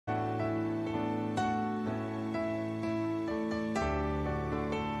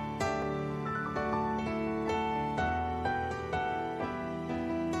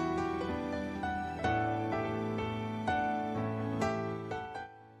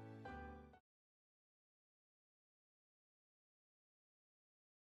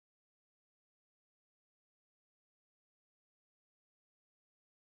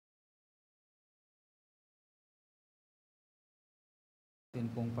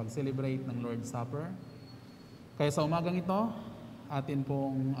atin pong pag-celebrate ng Lord's Supper. Kaya sa umagang ito, atin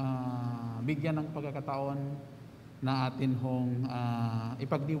pong bigyan ng pagkakataon na atin pong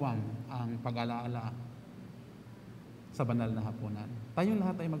ipagdiwang ang pag-alaala sa banal na hapunan. Tayong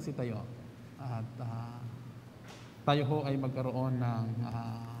lahat ay magsitayo at tayo ho ay magkaroon ng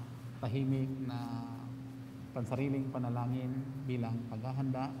tahimik na pansariling panalangin bilang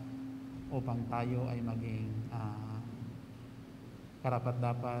paghahanda upang tayo ay maging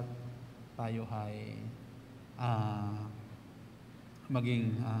karapat-dapat, tayo ay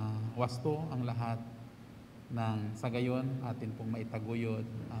maging wasto ang lahat ng sa gayon atin pong maitaguyod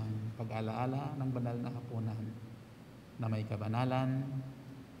ang pag-alaala ng banal na hapunan na may kabanalan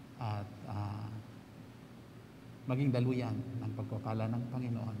at maging daluyan ng pagpapala ng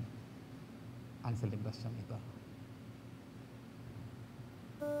Panginoon ang selebrasyon ito.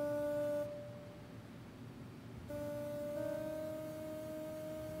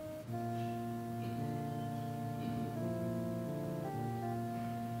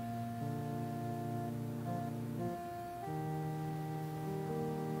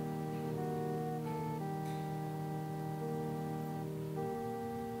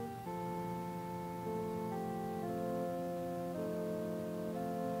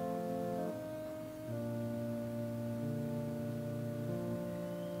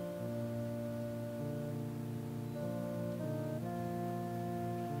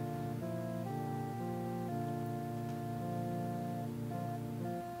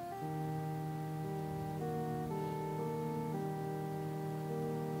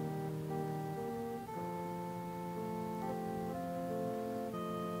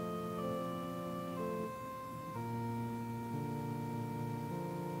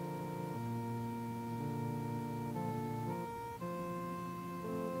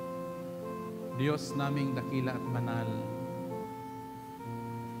 Diyos naming dakila at banal,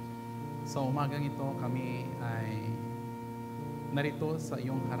 sa umagang ito kami ay narito sa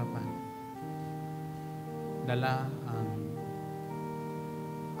iyong harapan. Dala ang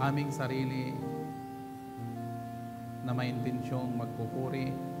aming sarili na may intensyong magpupuri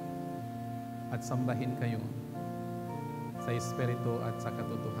at sambahin kayo sa Espiritu at sa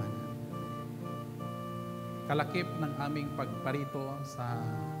katotohanan. Kalakip ng aming pagparito sa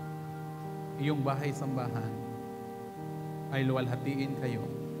iyong bahay-sambahan ay luwalhatiin kayo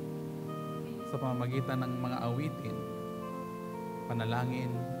sa pamamagitan ng mga awitin,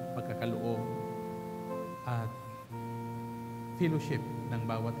 panalangin, pagkakaloob, at fellowship ng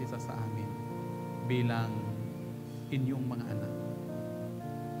bawat isa sa amin bilang inyong mga anak.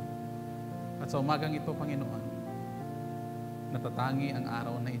 At sa umagang ito, Panginoon, natatangi ang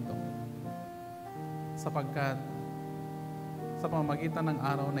araw na ito sapagkat sa pamamagitan ng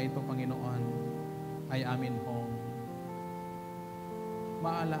araw na ito, Panginoon, ay amin hong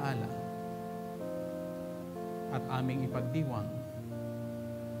maalaala at aming ipagdiwang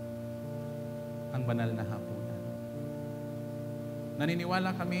ang banal na hapunan.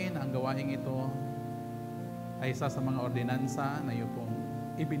 Naniniwala kami na ang gawaing ito ay isa sa mga ordinansa na iyo pong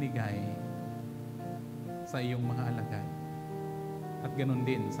ibinigay sa iyong mga alagad at ganun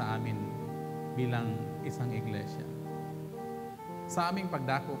din sa amin bilang isang iglesia. Sa aming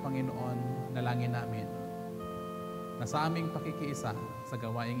pagdako, Panginoon, dalangin namin na sa aming pakikiisa sa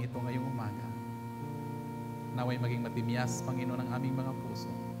gawaing ito ngayong umaga, naway maging matimyas, Panginoon, ang aming mga puso,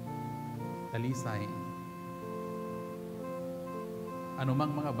 talisay,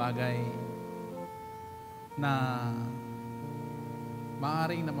 anumang mga bagay na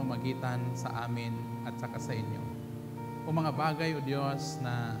maaaring namamagitan sa amin at saka sa inyo, o mga bagay, O Diyos,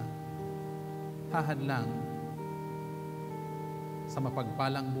 na hahadlang sa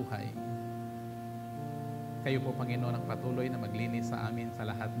mapagpalang buhay. Kayo po, Panginoon, ang patuloy na maglinis sa amin sa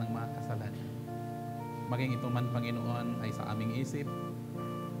lahat ng mga kasalanan. Maging ito man, Panginoon, ay sa aming isip,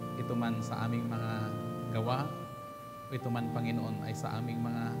 ito man sa aming mga gawa, o ito man, Panginoon, ay sa aming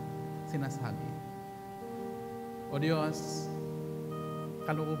mga sinasabi. O Diyos,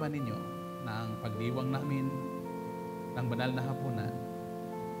 kalooban ninyo na ang pagdiwang namin ng banal na hapunan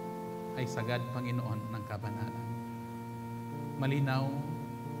ay sagad, Panginoon, ng kabanalan. Malinaw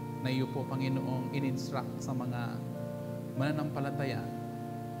na iyo po, Panginoong, in-instruct sa mga mananampalataya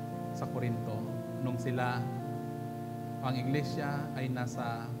sa Corinto nung sila, ang iglesia ay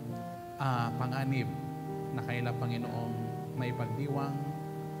nasa panganib na kaila, Panginoong, may pagdiwang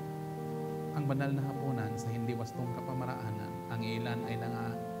ang banal na hapunan sa hindi wastong kapamaraanan. Ang ilan ay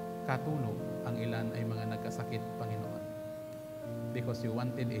katulog, ang ilan ay mga nagkasakit, Panginoon. Because you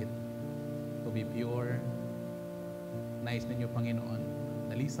wanted it to be pure. Nais ninyo, Panginoon,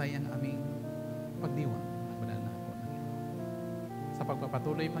 nalisay ang aming pagdiwang ang banal na hapunan. Sa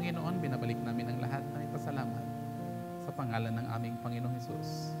pagpapatuloy, Panginoon, binabalik namin ang lahat ng pasalamat sa pangalan ng aming Panginoong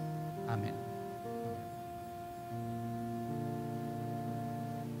Hesus. Amen.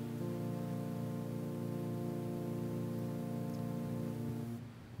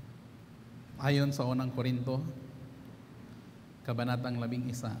 Ayon sa unang Korinto, Kabanatang 11,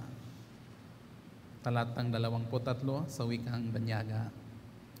 talatang 23 sa wikang Banyaga.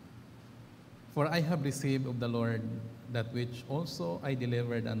 For I have received of the Lord that which also I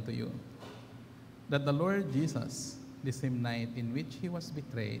delivered unto you, that the Lord Jesus, the same night in which he was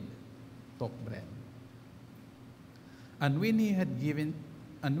betrayed, took bread. And when he had given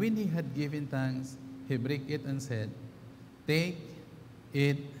thanks, he brake it and said, Take,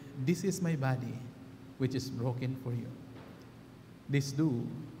 eat, this is my body, which is broken for you. This do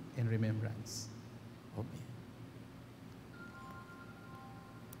in remembrance of me.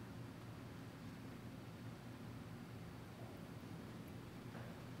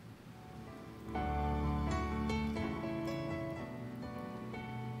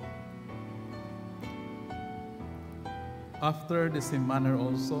 After the same manner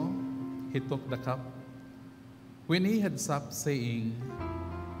also, he took the cup, when he had supped, saying,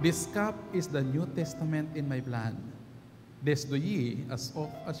 This cup is the New Testament in my blood. This do ye as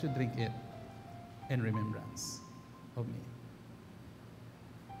oft as you drink it in remembrance of me.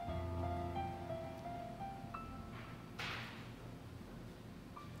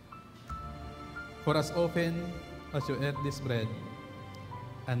 For as often as you eat this bread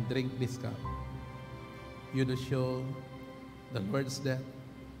and drink this cup, you do show the Lord's death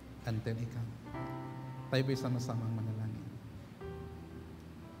until He come. Tayo po'y sama-samang manalangin.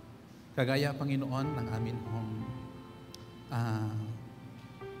 Kagaya, Panginoon, ng amin hong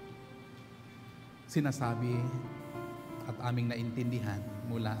sinasabi at aming naintindihan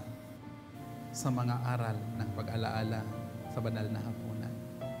mula sa mga aral ng pag-alaala sa banal na hapunan.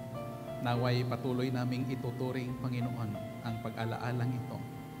 Naway patuloy naming ituturing, Panginoon, ang pag-alaalang ito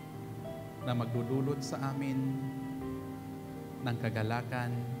na magdudulot sa amin ng kagalakan,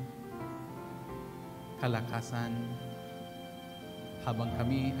 kalakasan, habang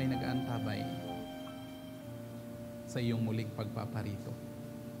kami ay nag-aantabay sa iyong muling pagpaparito.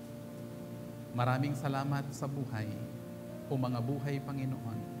 Maraming salamat sa buhay o mga buhay,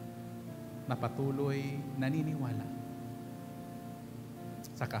 Panginoon, na patuloy naniniwala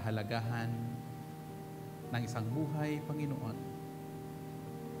sa kahalagahan ng isang buhay, Panginoon,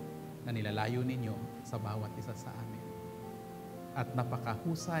 na nilalayo ninyo sa bawat isa sa amin. At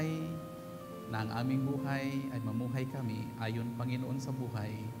napakahusay na ang aming buhay ay mamuhay kami ayon, Panginoon, sa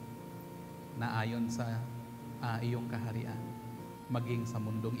buhay na ayon sa iyong kaharian, maging sa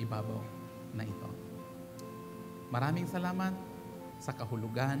mundong ibabaw na ito. Maraming salamat sa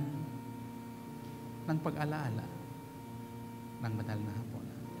kahulugan ng pag-alaala ng banal na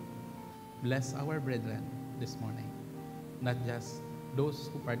hapunan. Bless our brethren this morning, not just those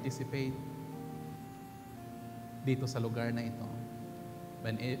who participate dito sa lugar na ito,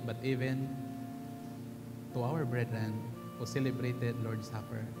 but even to our brethren who celebrated Lord's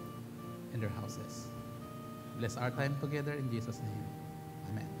Supper in their houses. Bless our time together in Jesus' name.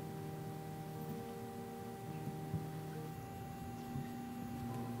 Amen.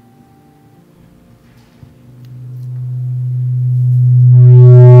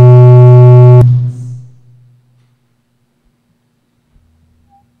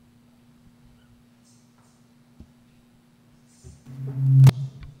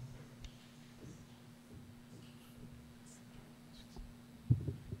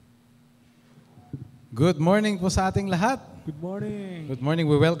 Good morning po sa ating lahat. Good morning. Good morning.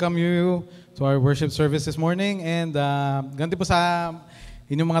 We welcome you to our worship service this morning. And ganti po sa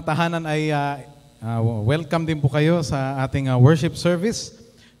inyong mga tahanan ay welcome din po kayo sa ating worship service.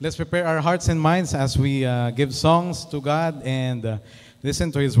 Let's prepare our hearts and minds as we give songs to God and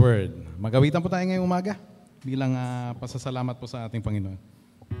listen to His Word. Magawitan po tayo ngayong umaga bilang pasasalamat po sa ating Panginoon.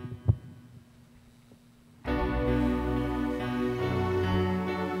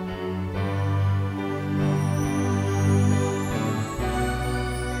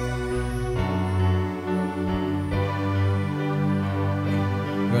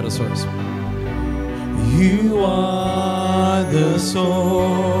 Source. You are the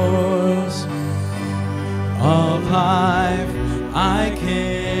source of life. I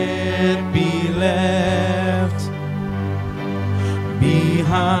can't be left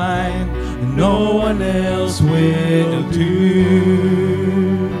behind. No one else will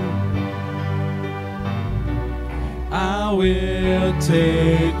do. I will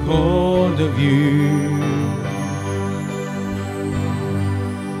take hold of you.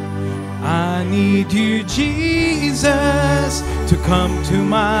 I need you, Jesus, to come to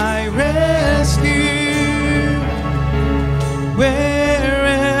my rescue. Where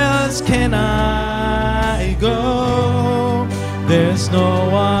else can I go? There's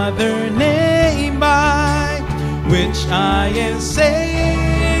no other name by which I am safe.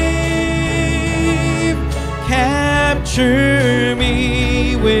 Capture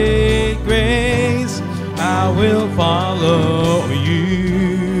me with grace, I will follow you.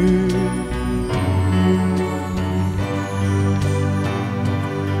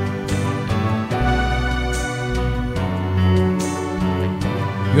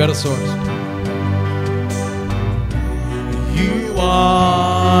 You are the source. You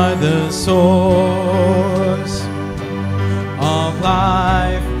are the source of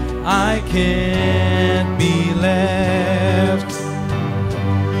life. I can't be left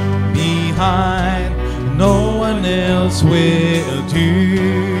behind. No one else will do.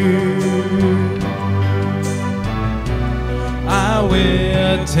 I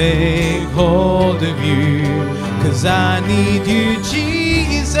will take hold of you, 'cause I need you,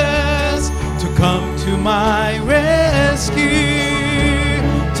 Jesus, to come to my rescue.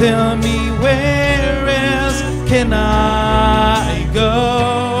 Tell me, where else can I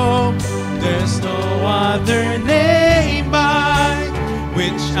go? There's no other name by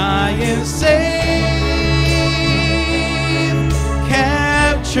which I am safe.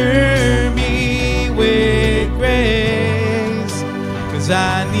 Capture me with grace, 'cause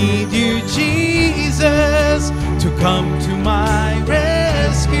I need you, Jesus, to come to my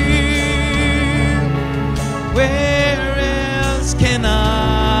rescue. Where else can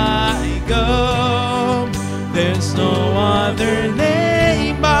I go? There's no other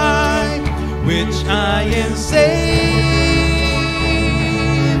name by which I am safe.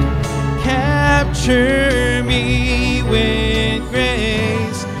 Capture me with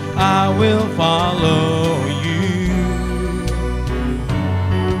grace, I will follow you.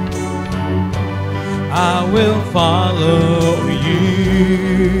 I will follow you.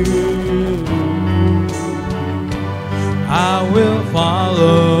 I will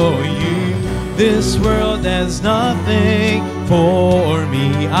follow you. This world has nothing for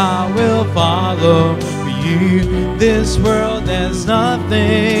me. I will follow you. This world has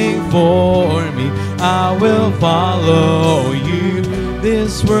nothing for me. I will follow you.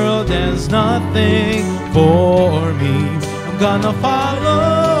 This world has nothing for me. I'm gonna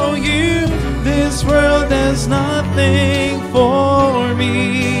follow you. This world has nothing for me.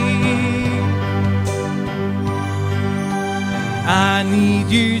 I need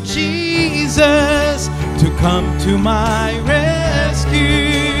you, Jesus, to come to my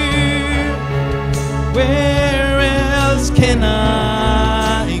rescue. Where else can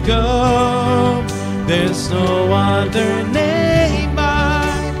I go? There's no other name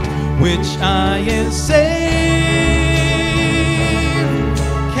by which I am safe.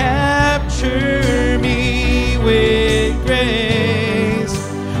 Capture me with grace,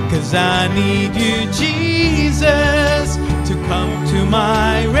 'cause I need you, Jesus, to come to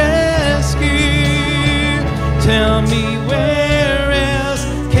my rescue. Tell me, where else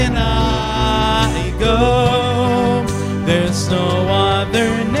can I go? There's no other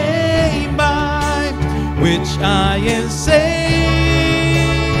name by which I am safe.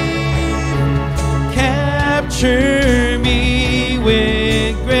 Capture me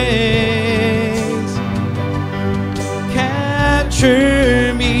with grace.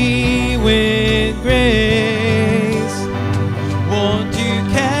 Capture me with grace. Won't you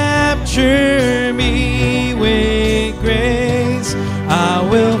capture me with grace? I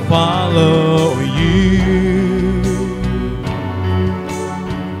will follow you.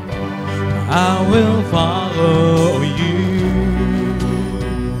 I will follow you.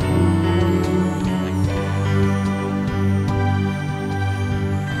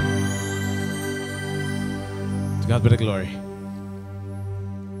 To God be the glory.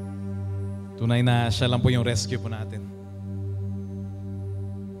 Tunay na siya lang po yung rescue po natin.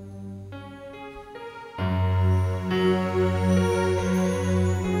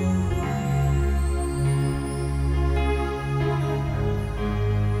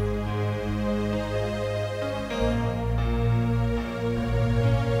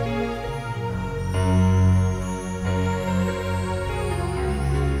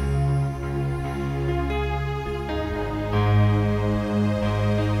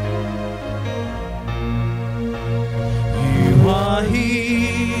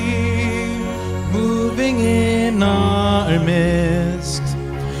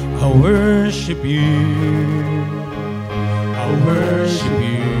 I worship you. I worship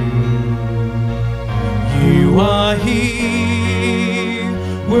you. You are here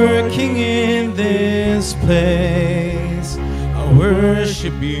working in this place. I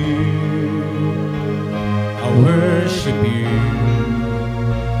worship you. I worship you.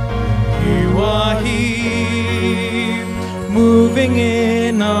 You are here, moving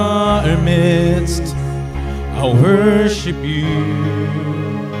in our midst. I worship you.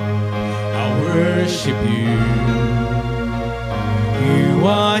 I worship you. You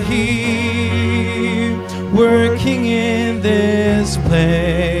are here, working in this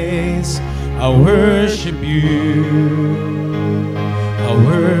place. I worship you. I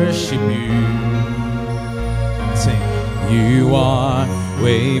worship you. Sing. You are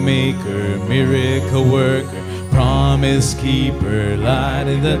waymaker, miracle worker, promise keeper, light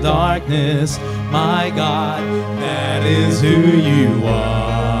in the darkness. My God, that is who you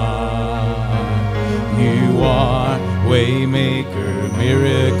are. You are waymaker,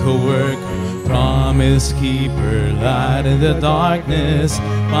 miracle worker, promise keeper, light in the darkness.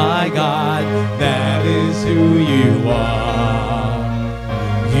 My God, that is who you are.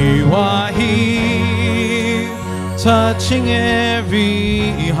 You are here, touching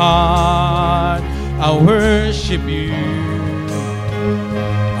every heart. I worship you.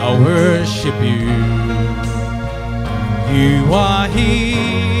 I worship you. You are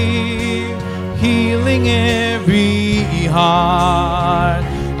here, healing every heart.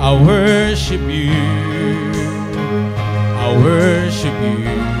 I worship you. I worship you.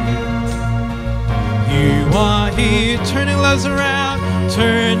 You are here, turning lives around,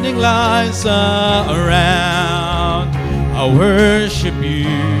 turning lives around. I worship you.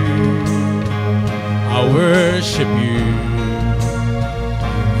 I worship you.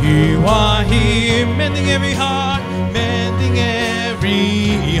 You are here, mending every heart, mending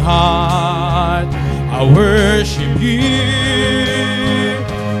every heart. I worship you.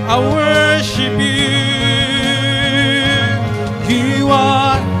 I worship you. You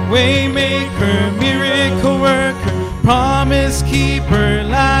are waymaker, miracle worker, promise keeper,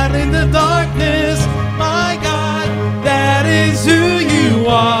 light in the darkness. My God, that is who you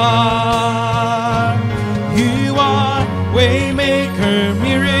are. You are waymaker,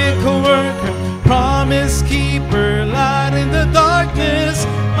 miracle worker, promise keeper, light in the darkness.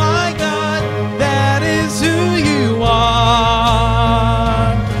 My God, that is who you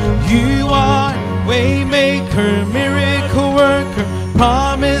are. You are waymaker, miracle worker,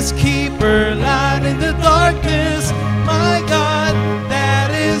 promise keeper, light in the darkness. My God,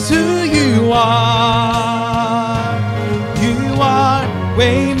 that is who you are. You are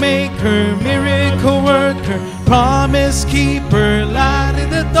waymaker, miracle worker, promise keeper, light in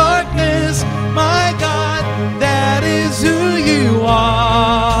the darkness. My God, that is who you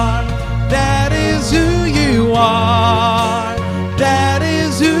are. That is who you are. That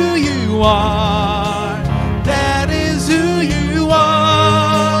is who you are. That is who you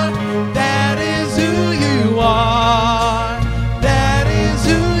are. That is who you are. That is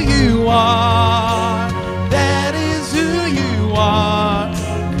who you are. That is who you are.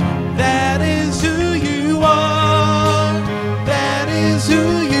 That is who you are. That is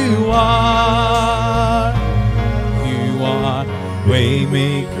who you are. You are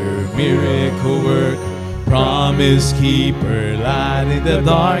waymaker, miracle worker, promise keeper, light in the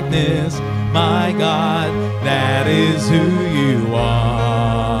darkness. My God, that is who you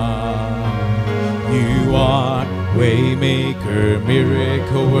are. You are waymaker,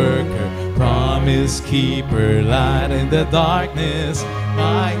 miracle worker, promise keeper, light in the darkness.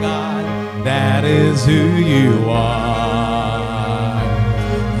 My God, that is who you are.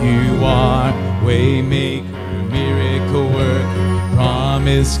 You are waymaker, miracle worker,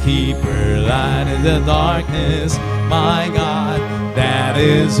 promise keeper, light in the darkness. My God, that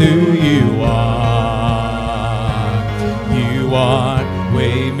is who you are. You are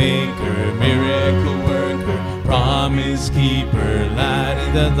waymaker, miracle worker, promise keeper, light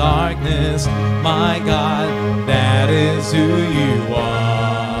in the darkness. My God, that is who you are.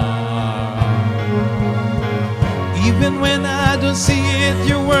 Even when I don't see it,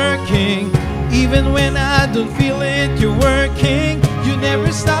 you're working. Even when I don't feel it, you're working. You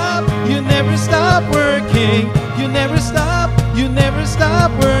never stop working. You never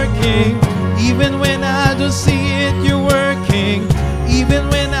stop working. Even when I don't see it, you're working. Even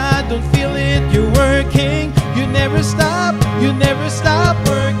when I don't feel it, you're working. You never stop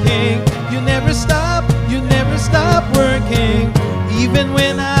working. You never stop working. Even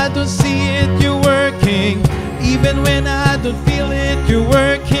when I don't see it, you're working. Even when I don't feel it, you're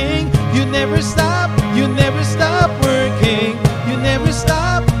working. You never stop working. You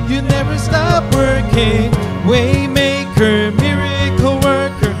never stop working. Waymaker, miracle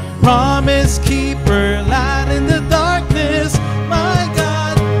worker, promise keeper, light in the darkness. My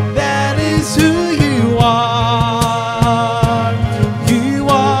God, that is who you are.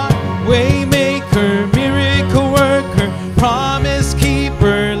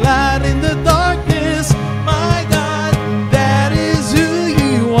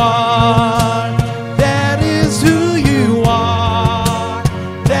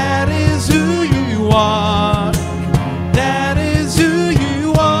 are. That is who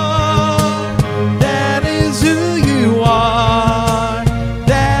you are. That is who you are.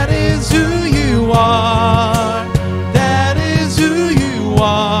 That is who you are. That is who you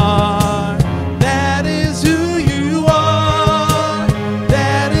are. That is who you are.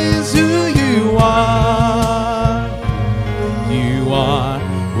 That is who you are. You are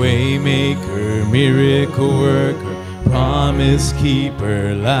waymaker, miracle worker, promise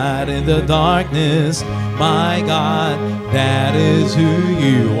keeper, light in the darkness. My God, that is who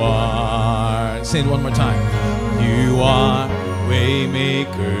you are. Say it one more time. You are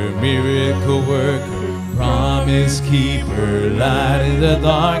waymaker, miracle worker, promise keeper, light in the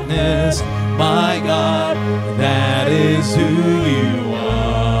darkness. My God, that is who you are.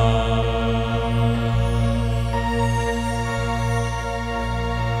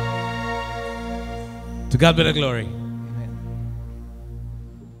 To God be the glory.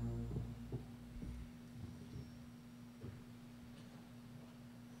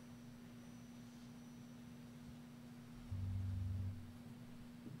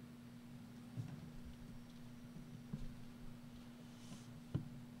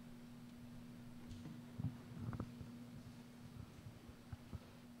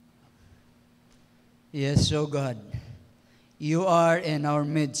 Yes, O God, you are in our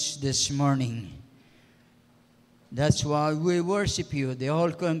midst this morning. That's why we worship you. The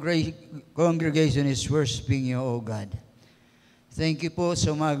whole congregation is worshiping you, O God. Thank you po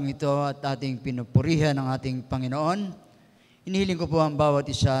sa umagang ito at ating pinupurihan ng ating Panginoon. Inihiling ko po ang bawat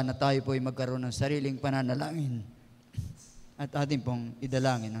isa na tayo po ay magkaroon ng sariling pananalangin at ating pong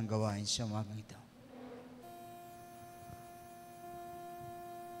idalangin ang gawain sa umagang ito.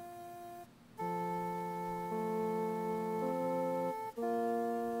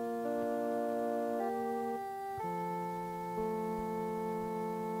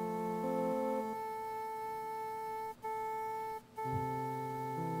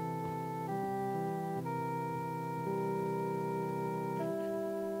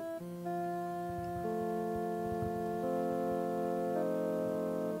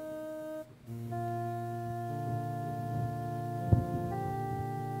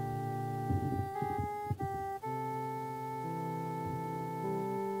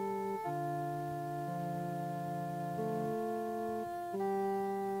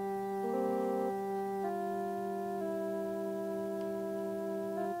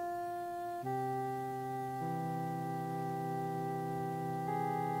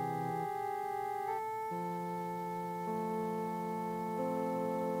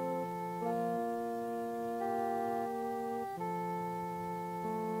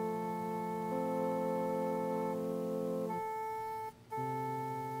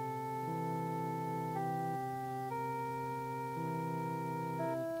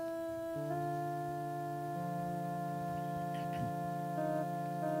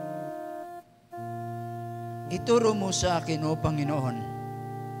 Ituro mo sa akin, O Panginoon,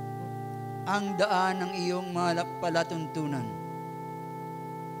 ang daan ng iyong palatuntunan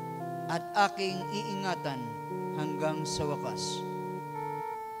at aking iingatan hanggang sa wakas.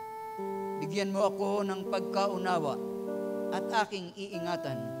 Bigyan mo ako ng pagkaunawa at aking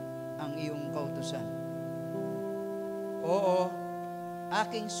iingatan ang iyong kautusan. Oo,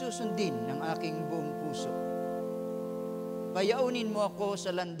 aking susundin ng aking buong puso. Payaunin mo ako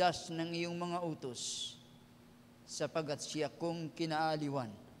sa landas ng iyong mga utos, sapagat siya kong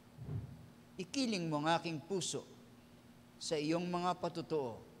kinaaliwan. Ikiling mo ang aking puso sa iyong mga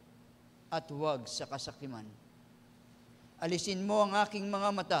patutuo at huwag sa kasakiman. Alisin mo ang aking mga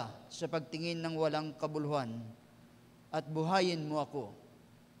mata sa pagtingin ng walang kabuluhan at buhayin mo ako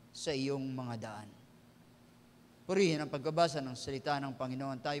sa iyong mga daan. Purihin ang pagkabasa ng salita ng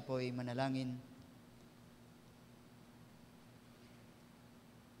Panginoon. Tayo po ay manalangin.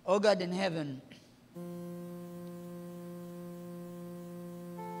 O God in heaven,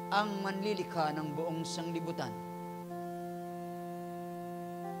 ang manlilikha ng buong sanglibutan.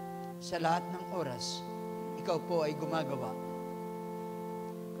 Sa lahat ng oras, ikaw po ay gumagawa.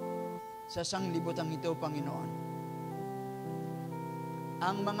 Sa sanglibutang ito, Panginoon,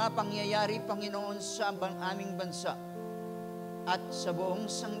 ang mga pangyayari, Panginoon, sa aming bansa at sa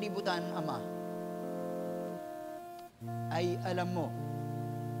buong sanglibutan, Ama, ay alam mo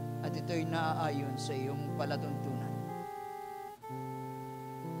at ito'y naaayon sa iyong palatuntunan.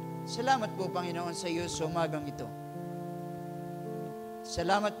 Salamat po, Panginoon, sa iyo sa umagang ito.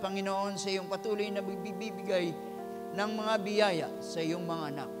 Salamat, Panginoon, sa iyong patuloy na bibigay ng mga biyaya sa iyong mga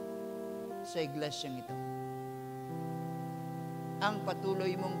anak sa iglesyang ito. Ang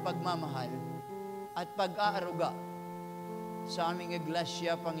patuloy mong pagmamahal at pag-aaruga sa aming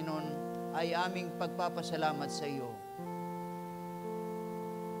iglesia, Panginoon, ay aming pagpapasalamat sa iyo.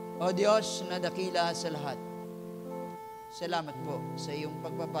 O Diyos na dakila sa lahat, salamat po sa iyong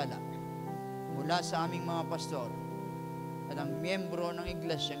pagpapala mula sa aming mga pastor at ang miyembro ng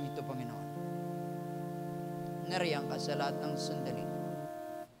iglesyang ito, Panginoon. Nariyan ka sa lahat ng sandali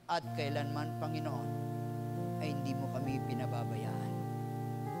at kailanman, Panginoon, ay hindi mo kami pinababayaan.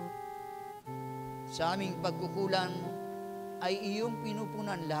 Sa aming pagkukulang ay iyong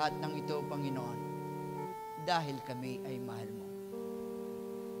pinupunan lahat ng ito, Panginoon, dahil kami ay mahal mo.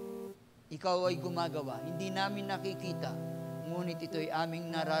 Ikaw ay gumagawa, hindi namin nakikita, ngunit ito'y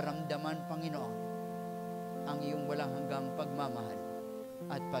aming nararamdaman, Panginoon, ang iyong walang hanggang pagmamahal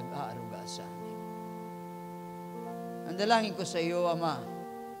at pag-aaruga sa amin. Ang dalangin ko sa iyo, Ama,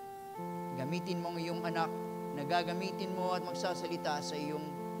 gamitin mo ang iyong anak na gagamitin mo at magsasalita sa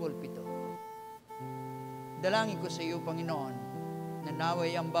iyong pulpito. Dalangin ko sa iyo, Panginoon, na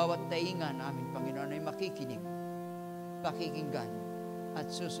naway ang bawat taingan namin, Panginoon, ay makikinig, pakikinggan, at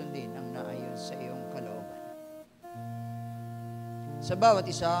susundin ang naayon sa iyong kalooban. Sa bawat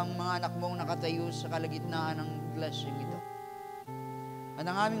isa ang mga anak mong nakatayo sa kalagitnaan ng iglesyang ito, at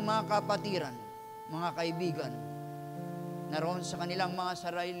ang aming mga kapatiran, mga kaibigan, naroon sa kanilang mga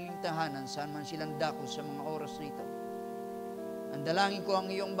sariling tahanan, saan man silang dako sa mga oras na ito. Ang dalangin ko ang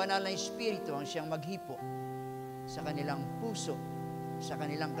iyong banal na Espiritu ang siyang maghipo sa kanilang puso, sa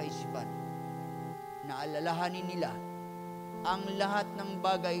kanilang kaisipan, na alalahanin nila ang lahat ng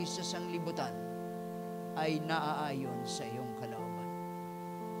bagay sa sanglibutan ay naaayon sa iyong kalooban.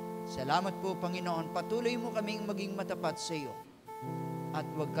 Salamat po, Panginoon. Patuloy mo kaming maging matapat sa iyo at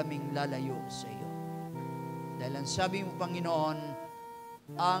huwag kaming lalayo sa iyo. Dahil ang sabi mo, Panginoon,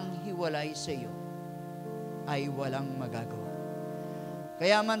 ang hiwalay sa iyo ay walang magagawa.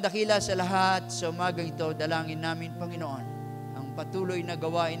 Kaya man dakila sa lahat, sa umagang ito, dalangin namin, Panginoon, ang patuloy na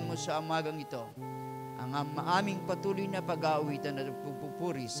gawain mo sa umagang ito, ang aming patuloy na pag-aawitan at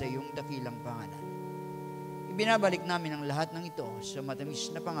pagpupuri sa iyong dakilang pangalan. Ibinabalik namin ang lahat ng ito sa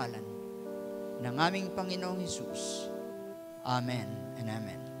matamis na pangalan ng aming Panginoong Hesus. Amen and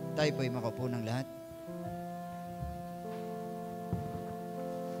amen. Tayo po'y makaupo ng lahat.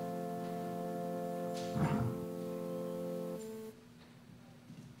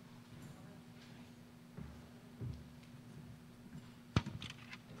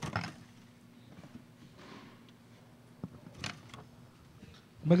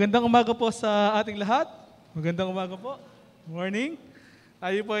 Magandang umaga po sa ating lahat. Magandang umaga po. Morning.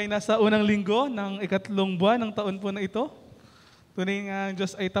 Tayo po ay nasa unang linggo ng ikatlong buwan ng taon po na ito. Tunay nga ang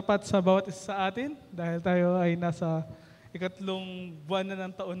Diyos ay tapat sa bawat isa sa atin dahil tayo ay nasa ikatlong buwan na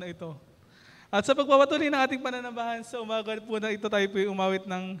ng taon na ito. At sa pagpapatuloy ng ating pananambahan sa umaga po na ito, tayo po ay umawit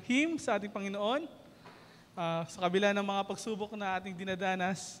ng hymn sa ating Panginoon. Sa kabila ng mga pagsubok na ating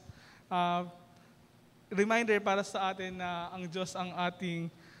dinadanas, reminder para sa atin na ang Diyos ang ating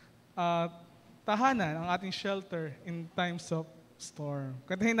tahanan, ang ating shelter in times of storm.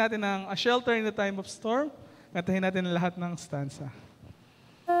 Kantahin natin ang A Shelter in the Time of Storm. Kantahin natin ang lahat ng stanza.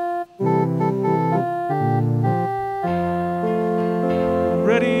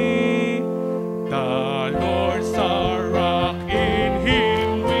 Ready? The Lord's our rock, in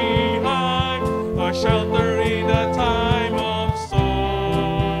Him we hide, a shelter in the time of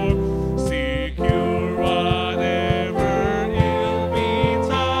storm. Secure whatever ill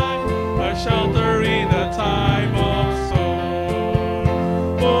betide, a shelter in the time of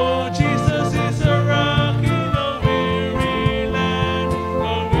storm. Oh, Jesus is a rock in a weary land.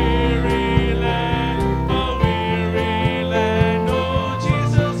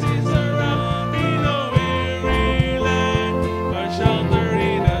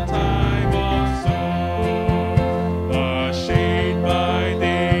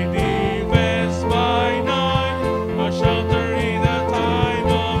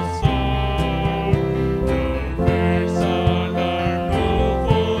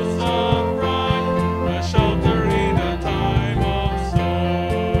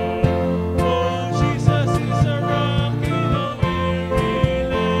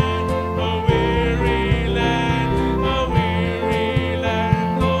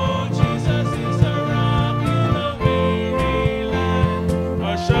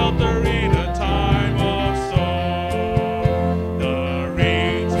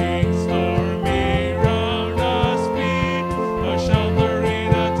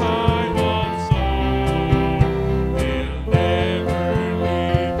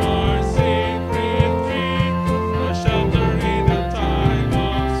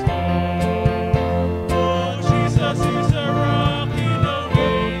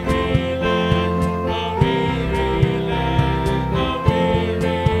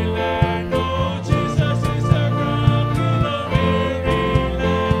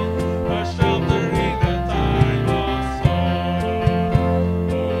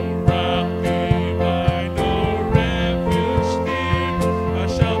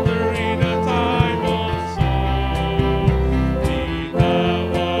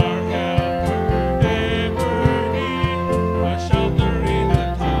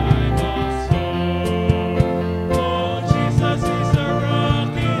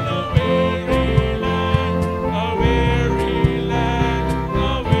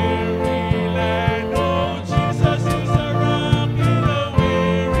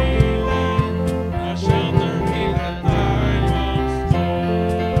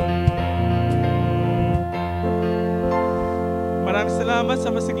 salamat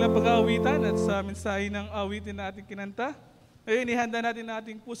sa masiglang pag-aawitan at sa mensahe ng awitin na ating kinanta. Ngayon, ihanda natin ang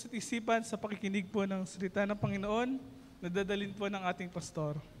ating puso't isipan sa pakikinig po ng salita ng Panginoon na dadalhin po ng ating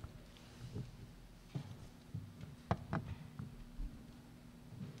pastor.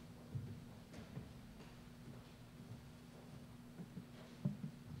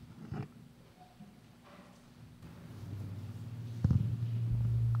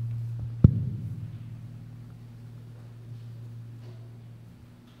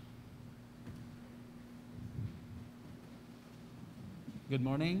 Good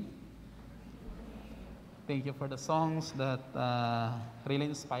morning. Thank you for the songs that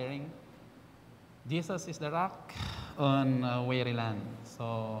really inspiring. Jesus is the rock on weary land.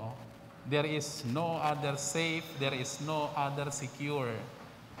 So there is no other safe, there is no other secure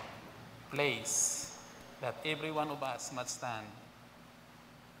place that every one of us must stand.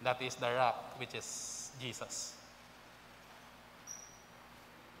 That is the rock, which is Jesus.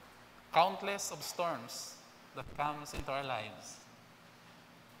 Countless of storms that comes into our lives.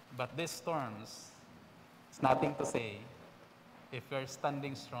 But these storms, it's nothing to say if you're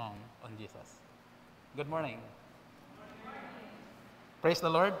standing strong on Jesus. Good morning. Praise the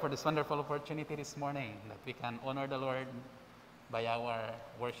Lord for this wonderful opportunity this morning that we can honor the Lord by our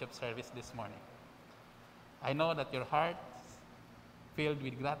worship service this morning. I know that your heart is filled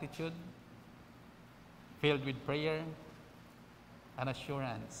with gratitude, filled with prayer, and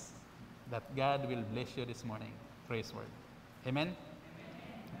assurance that God will bless you this morning through His Word. Amen?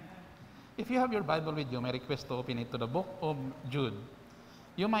 If you have your Bible with you, my request to open it to the book of Jude.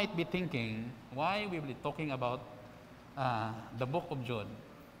 You might be thinking, why we will be talking about the book of Jude?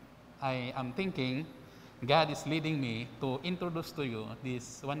 I am thinking God is leading me to introduce to you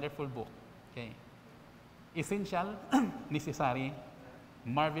this wonderful book. Okay, essential, necessary,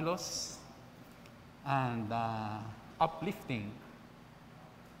 marvelous, and uplifting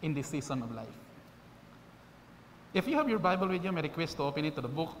in this season of life. If you have your Bible with you, my request to open it to the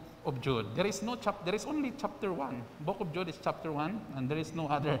book of Jude. There is only chapter 1. Book of Jude is chapter 1, and there is no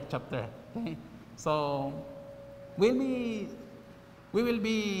other chapter. Okay? So we will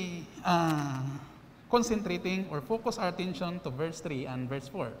be concentrating or focus our attention to verse 3 and verse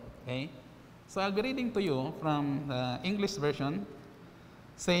 4. Okay? So I'll be reading to you from the English version.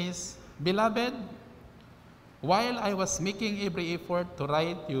 Says, "Beloved, while I was making every effort to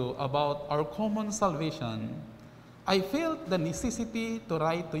write you about our common salvation, I felt the necessity to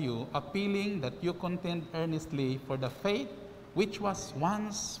write to you, appealing that you contend earnestly for the faith which was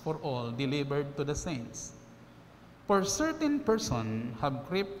once for all delivered to the saints. For certain persons have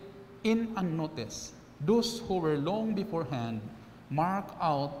crept in unnoticed, those who were long beforehand marked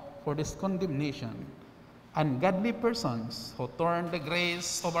out for this condemnation, ungodly persons who turn the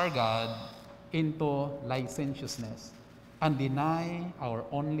grace of our God into licentiousness and deny our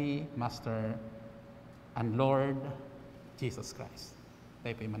only Master and Lord Jesus Christ."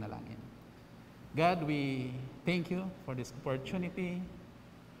 Tayo po'y manalangin. God, we thank you for this opportunity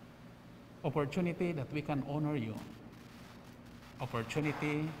that we can honor you,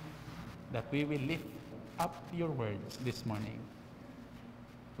 opportunity that we will lift up your words this morning.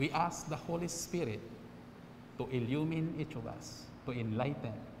 We ask the Holy Spirit to illumine each of us, to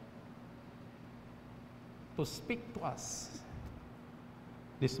enlighten, to speak to us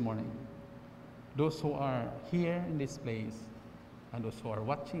this morning. Those who are here in this place and those who are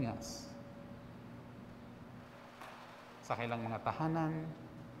watching us sa kailang mga tahanan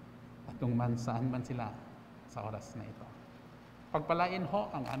at kung man saan man sila sa oras na ito. Pagpalain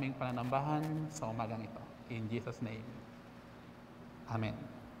ho ang aming pananambahan sa umagang ito. In Jesus' name. Amen.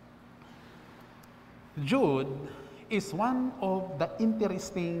 Jude is one of the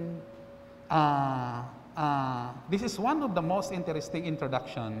interesting this is one of the most interesting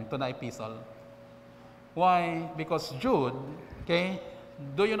introduction to the epistle. Why? Because Jude, okay,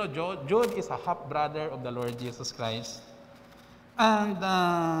 do you know Jude? Jude is a half-brother of the Lord Jesus Christ. And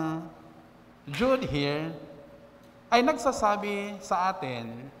Jude here ay nagsasabi sa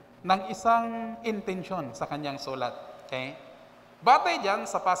atin ng isang intention sa kanyang sulat. Okay? Batay dyan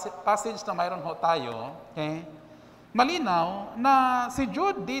sa passage na mayroon ho tayo, okay, malinaw na si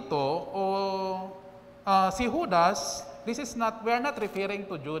Jude dito o si Judas, we are not referring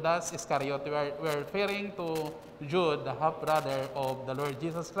to Judas Iscariot. We are referring to Jude, the half-brother of the Lord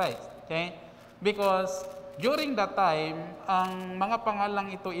Jesus Christ. Okay? Because during that time, ang mga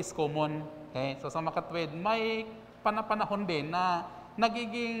pangalang ito is common. Okay? So sa makatwid, may panahon din na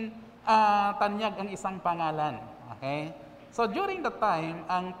nagiging tanyag ang isang pangalan. Okay? So during that time,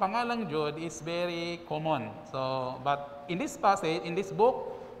 ang pangalang Jude is very common. So, but in this passage, in this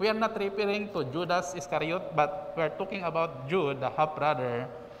book, we are not referring to Judas Iscariot, but we are talking about Jude, the half-brother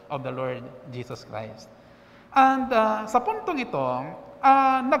of the Lord Jesus Christ. And sa puntong ito,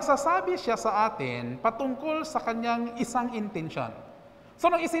 nagsasabi siya sa atin patungkol sa kanyang isang intensyon.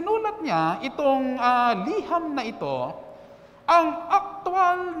 So nung isinulat niya itong liham na ito, ang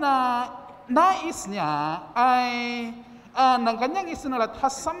aktual na nais niya ay ng kanyang isinulat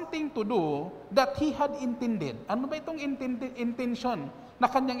has something to do that he had intended. Ano ba itong intention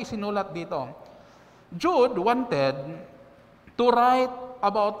na kanyang isinulat dito? Jude wanted to write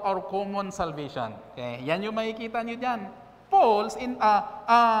about our common salvation. Okay, yan yung makikita niyo diyan.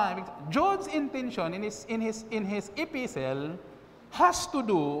 Jude's intention in his epistle has to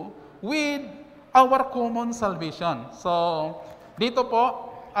do with our common salvation. So, dito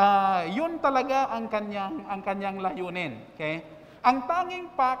po, yun talaga ang kanyang layunin. Okay? Ang tanging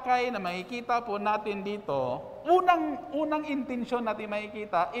pakay na makikita po natin dito, unang intensyon natin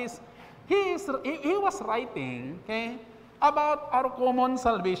makikita is he was writing, okay, about our common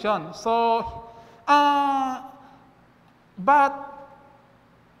salvation. So, but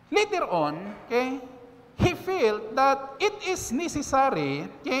later on, okay, he felt that it is necessary,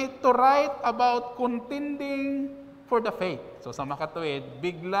 okay, to write about contending for the faith. So sa makatuwid,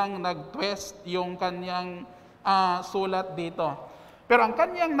 biglang nag-twist yung kanyang sulat dito. Pero ang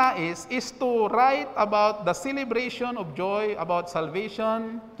kanyang nais is to write about the celebration of joy, about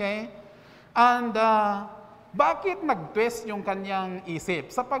salvation, okay? And bakit nag-twist yung kanyang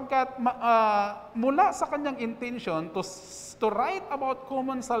isip? Sapagkat mula sa kanyang intention to write about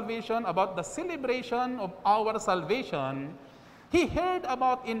common salvation, about the celebration of our salvation, he heard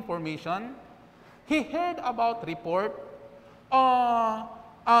about information, he heard about report,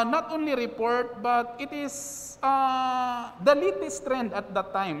 not only report, but it is the latest trend at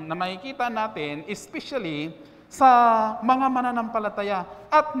that time na makikita natin, especially sa mga mananampalataya.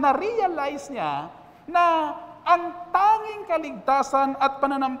 At na-realize niya na ang tanging kaligtasan at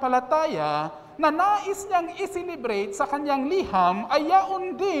pananampalataya na nais niyang i-celebrate sa kanyang liham ay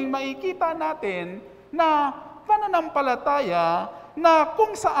yaon ding makikita natin na pananampalataya na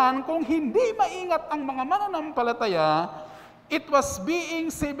kung saan, kung hindi maingat ang mga mananampalataya, it was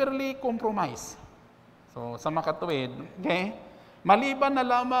being severely compromised. So, sa makatuwid, okay? Maliban na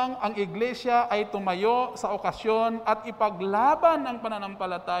lamang ang iglesia ay tumayo sa okasyon at ipaglaban ang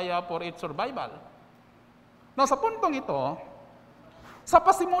pananampalataya for its survival. Now, sa puntong ito, sa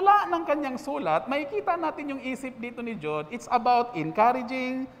pasimula ng kanyang sulat, makikita natin yung isip dito ni Jude. It's about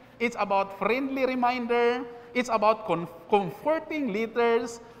encouraging, it's about friendly reminder, it's about comforting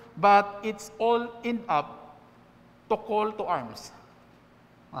letters, but it's all end up to call to arms.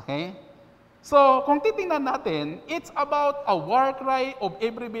 Okay? So, kung titingnan natin, it's about a war cry of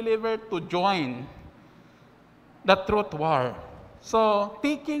every believer to join the truth war. So,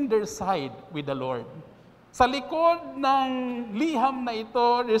 taking their side with the Lord. Sa likod ng liham na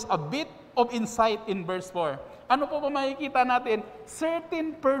ito, there's a bit of insight in verse 4. Ano po ba makikita natin?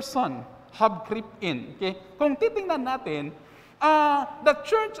 Certain person have crept in. Okay? Kung titingnan natin, the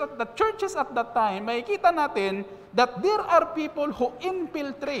churches at that time, makikita natin that there are people who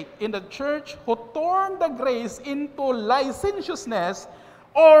infiltrate in the church, who turn the grace into licentiousness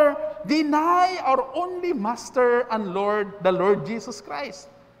or deny our only Master and Lord, the Lord Jesus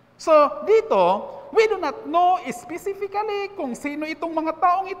Christ. So, dito, we do not know specifically kung sino itong mga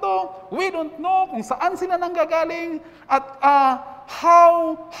taong ito. We don't know kung saan sila nanggagaling at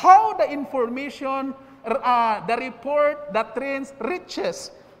how the information, the report, the trends reaches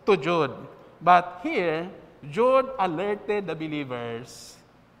to Jude. But here, Jude alerted the believers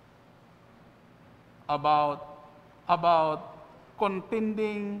about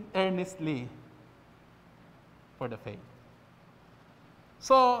contending earnestly for the faith.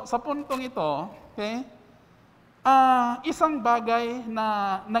 So, sa puntong ito, okay, isang bagay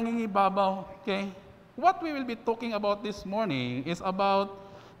na nangingibabaw, okay, what we will be talking about this morning is about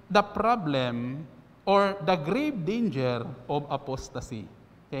the problem or the grave danger of apostasy.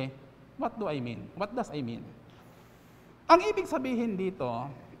 Okay? What do I mean? What does I mean? Ang ibig sabihin dito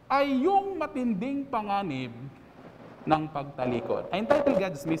ay yung matinding panganib ng pagtalikod. I entitled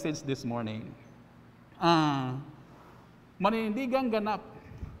God's message this morning, Maninindigang ganap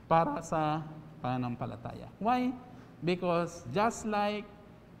para sa pananampalataya. Why? Because just like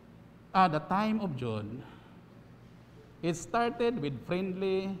the time of Jude, it started with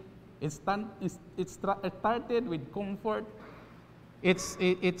friendly, it started with comfort, it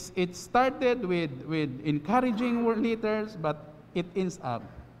started with encouraging letters, but it ends up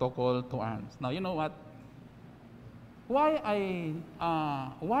to call to arms. Now, you know what? Why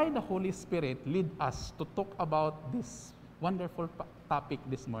the Holy Spirit lead us to talk about this wonderful topic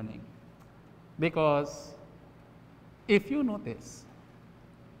this morning. Because if you notice,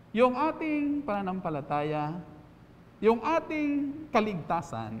 yung ating pananampalataya, yung ating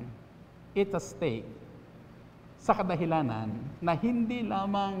kaligtasan, it's a stake sa kadahilanan na hindi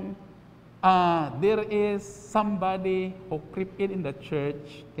lamang there is somebody who creep in the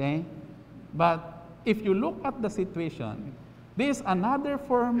church, okay? But if you look at the situation, this is another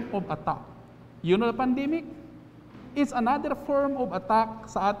form of attack. You know the pandemic? It's another form of attack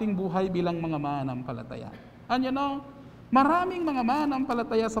sa ating buhay bilang mga mananampalataya. And you know, maraming mga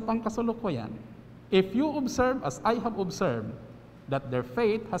mananampalataya sa pangkasalukuyan, if you observe, as I have observed, that their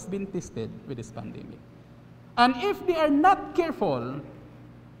faith has been tested with this pandemic. And if they are not careful,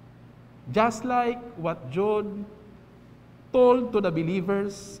 just like what Jude told to the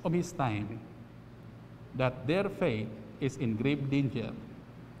believers of his time, that their faith is in grave danger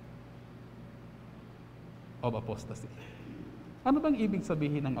of apostasy. Ano bang ibig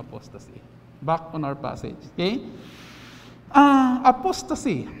sabihin ng apostasy? Back on our passage, okay?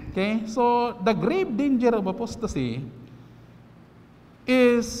 Apostasy, okay? So, the grave danger of apostasy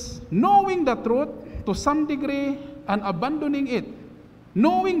is knowing the truth to some degree and abandoning it.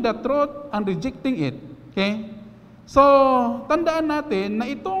 Knowing the truth and rejecting it, okay? So, tandaan natin na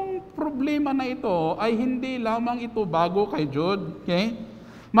itong problema na ito ay hindi lamang ito bago kay Jude, okay?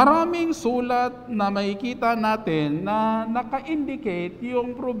 Maraming sulat na makikita natin na naka-indicate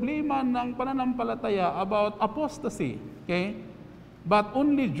yung problema ng pananampalataya about apostasy. Okay? But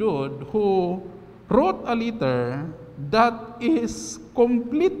only Jude, who wrote a letter that is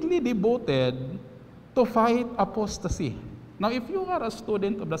completely devoted to fight apostasy. Now, if you are a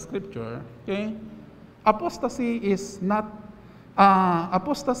student of the scripture, okay, apostasy is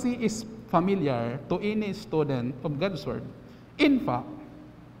familiar to any student of God's word. In fact,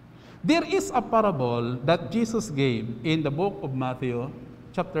 there is a parable that Jesus gave in the book of Matthew,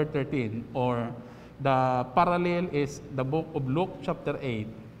 chapter 13, or the parallel is the book of Luke, chapter 8,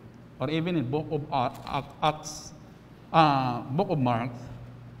 or even in book of Acts, book of Mark.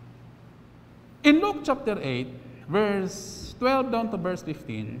 In Luke, chapter 8, verse 12 down to verse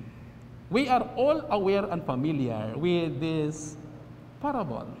 15, we are all aware and familiar with this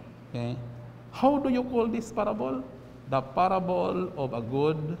parable. Okay? How do you call this parable? The parable of a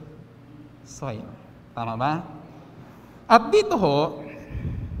good soil. Tama ba? At dito ho,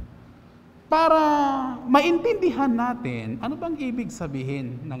 para maintindihan natin, ano bang ibig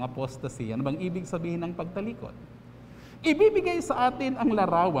sabihin ng apostasy? Ano bang ibig sabihin ng pagtalikod? Ibibigay sa atin ang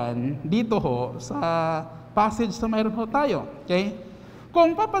larawan dito ho sa passage na mayroon ho tayo. Okay?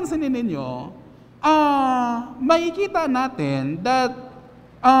 Kung papansinin ninyo, makikita natin that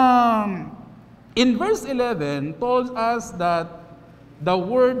in verse 11 told us that the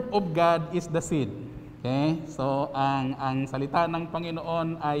word of God is the seed. Okay? So, ang salita ng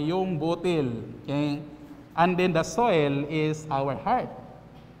Panginoon ay yung butil. Okay? And then the soil is our heart.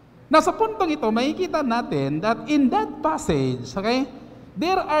 Nasa puntong ito, makikita natin that in that passage, okay,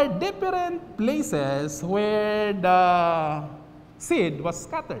 there are different places where the seed was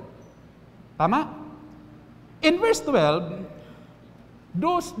scattered. Tama? In verse 12,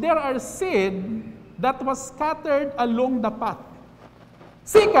 there are seed that was scattered along the path.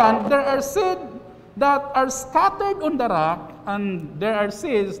 Second, there are seeds that are scattered on the rock, and there are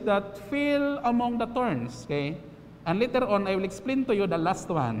seeds that fell among the thorns. Okay? And later on, I will explain to you the last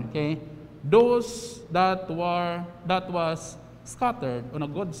one. Okay? Those that was scattered on a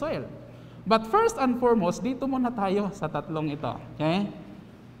good soil. But first and foremost, dito muna tayo sa tatlong ito. Okay?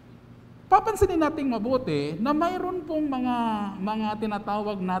 Papansinin nating mabuti na mayroon pong mga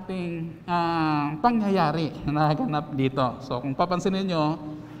tinatawag nating pangyayari na naganap dito. So kung papansinin nyo,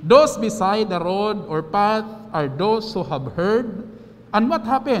 those beside the road or path are those who have heard. And what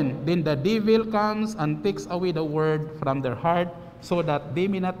happened? Then the devil comes and takes away the word from their heart so that they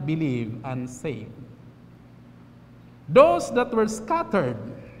may not believe and save. Those that were scattered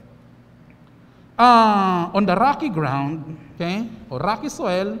on the rocky ground, okay, or rocky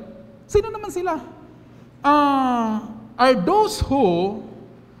soil, sino naman sila? Are those who,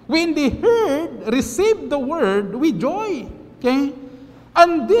 when they heard, received the word with joy. Okay?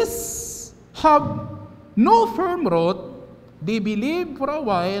 And this have no firm root. They believed for a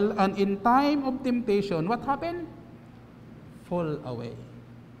while, and in time of temptation, what happened? Fall away.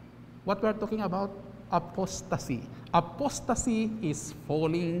 What we are talking about? Apostasy. Apostasy is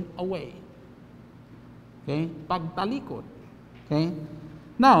falling away. Okay? Pagtalikod. Okay?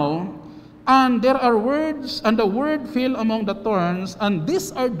 Now, and there are words, and the word fell among the thorns, and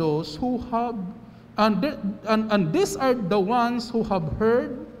these are those who have, and these are the ones who have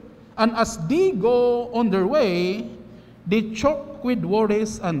heard, and as they go on their way, they choke walk with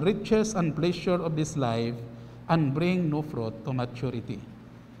worries and riches and pleasure of this life and bring no fruit to maturity.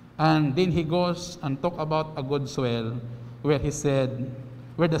 And then he goes and talk about a good soil where he said,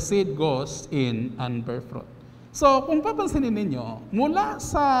 where the seed goes in and bear fruit. So, kung papansinin ninyo, mula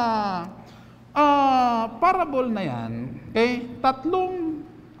sa parable na yan, okay, tatlong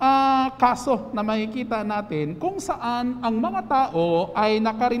kaso na makikita natin kung saan ang mga tao ay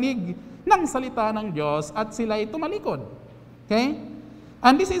nakarinig ng salita ng Diyos at sila ay tumalikod. Okay?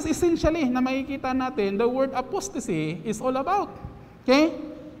 And this is essentially na makikita natin, the word apostasy is all about. Okay?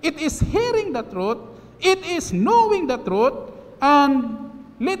 It is hearing the truth, it is knowing the truth, and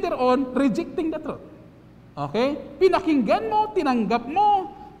later on, rejecting the truth. Okay? Pinakinggan mo, tinanggap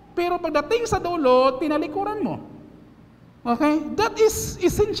mo, pero pagdating sa dulo, tinalikuran mo. Okay? That is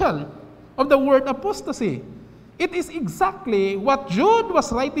essential of the word apostasy. It is exactly what Jude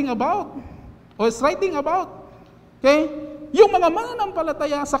was writing about. O is writing about. Okay? Yung mga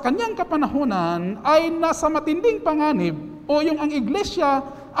mananampalataya sa kanyang kapanahunan ay nasa matinding panganib o yung ang iglesia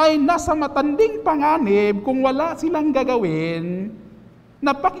ay nasa matanding panganib kung wala silang gagawin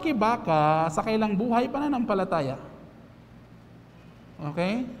na pakikibaka sa kailang buhay pananampalataya.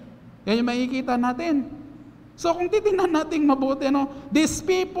 Okay? Yan yung makikita natin. So kung titingnan natin mabuti, these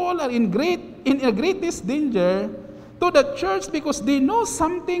people are in a greatest danger to the church because they know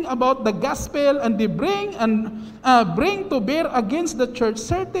something about the gospel and they bring to bear against the church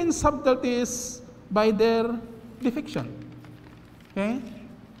certain subtleties by their defection. Okay?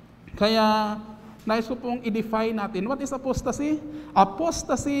 Kaya nais ko pong i-define natin, what is apostasy?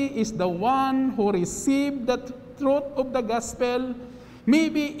 Apostasy is the one who received the truth of the gospel,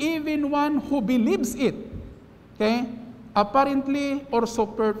 maybe even one who believes it. Okay? Apparently or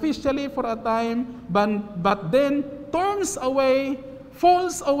superficially for a time, but then turns away,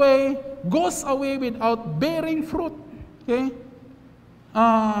 falls away, goes away without bearing fruit. Okay?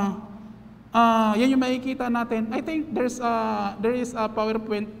 Yan yung makikita natin. I think there is a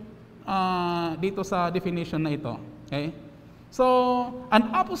PowerPoint dito sa definition na ito. Okay? So, an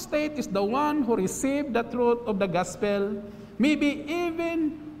apostate is the one who received the truth of the gospel, maybe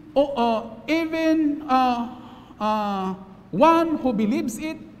even one who believes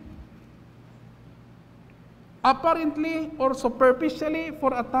it, apparently or superficially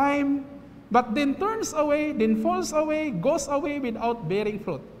for a time, but then turns away, then falls away, goes away without bearing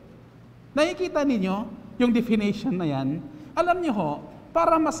fruit. Nakikita ninyo yung definition na yan? Alam niyo ho,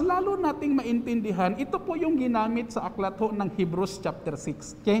 para mas lalo nating maintindihan, ito po yung ginamit sa aklat ho ng Hebrews chapter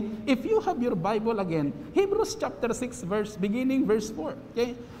 6. Okay? If you have your Bible again, Hebrews chapter 6 beginning verse 4.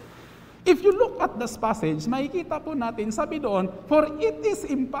 Okay? If you look at this passage, makikita po natin, sabi doon, for it is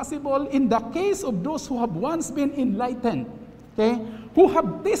impossible in the case of those who have once been enlightened, okay, who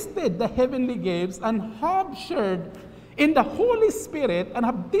have tasted the heavenly gifts and have shared in the Holy Spirit and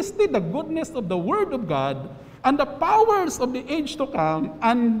have tasted the goodness of the Word of God and the powers of the age to come,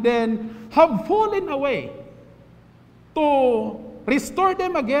 and then have fallen away, to restore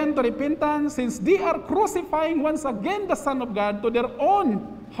them again to repentance, since they are crucifying once again the Son of God to their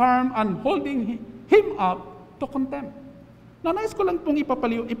own harm and holding Him up to contempt. Now, nais ko lang pong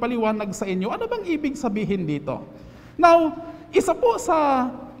ipaliwanag sa inyo, ano bang ibig sabihin dito? Now, isa po sa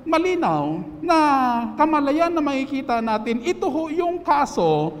malinaw na kamalayan na makikita natin, ito ho yung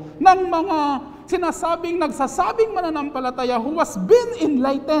kaso ng mga nagsasabing mananampalataya who was been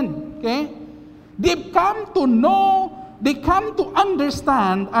enlightened. Okay? They've come to know, they come to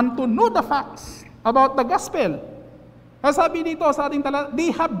understand and to know the facts about the gospel. Sabi dito sa ating talata,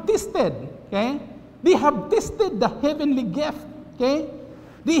 they have tasted, okay? They have tasted the heavenly gift, okay?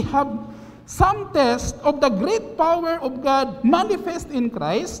 They have some test of the great power of God manifest in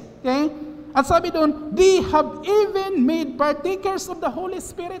Christ, okay? At sabi doon, they have even made partakers of the Holy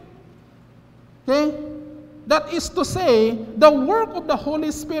Spirit. Okay? That is to say, the work of the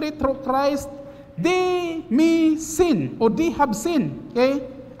Holy Spirit through Christ, they may sin, or they have sinned, okay?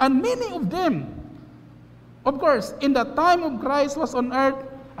 And many of them, of course, in the time of Christ was on earth,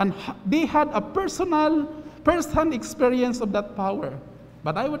 and they had a first-hand experience of that power.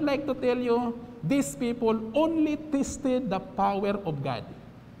 But I would like to tell you, these people only tasted the power of God.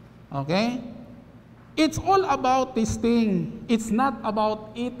 Okay? It's all about tasting. It's not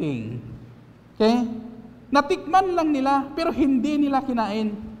about eating. Okay? Natikman lang nila, pero hindi nila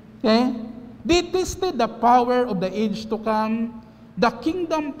kinain. Okay? They tasted the power of the age to come. The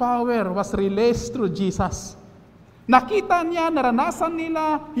kingdom power was released through Jesus. Nakita niya, naranasan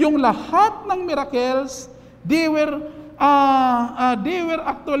nila yung lahat ng miracles. They were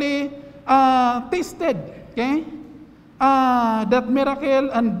actually tasted, okay? That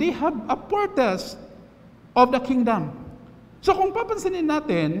miracle, and they have a foretaste of the kingdom. So kung papansinin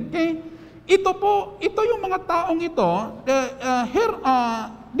natin, okay, ito yung mga taong ito,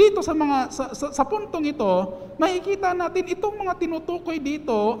 dito sa puntong ito, makikita natin itong mga tinutukoy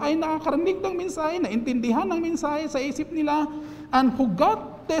dito ay nakakarinig ng mensahe, naintindihan ng mensahe sa isip nila, and who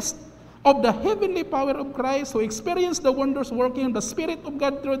got test of the heavenly power of Christ, who experienced the wonders working, the Spirit of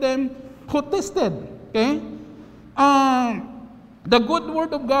God through them, who tested, okay, the good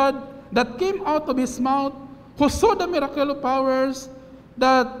word of God that came out of His mouth, who saw the miracle powers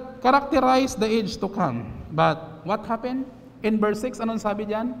that characterize the age to come. But what happened? In verse 6, anong sabi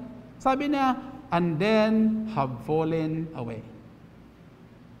diyan? Sabi niya, and then have fallen away.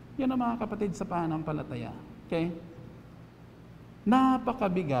 Yan ang mga kapatid sa pananampalataya. Okay?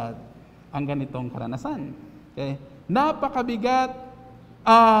 Napakabigat ang ganitong karanasan. Okay? Napakabigat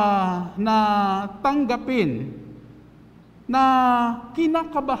na tanggapin na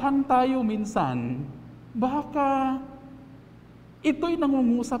kinakabahan tayo minsan, baka ito'y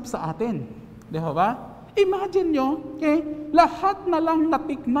nangungusap sa atin. Di ba? Imagine nyo, okay, lahat na lang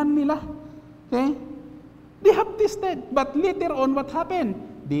natikman nila. Okay? They have tasted, but later on, what happened?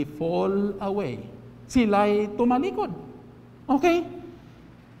 They fall away. Sila'y tumalikod. Okay?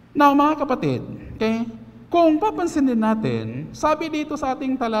 Now, mga kapatid, okay, kung papansinin natin, sabi dito sa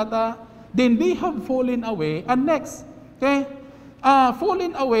ating talata, then they have fallen away, and next, okay,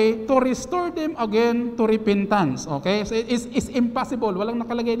 fallen away to restore them again to repentance. Okay? So it's impossible. Walang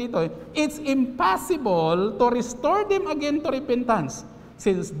nakalagay dito. It's impossible to restore them again to repentance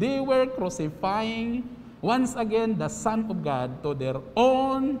since they were crucifying once again the Son of God to their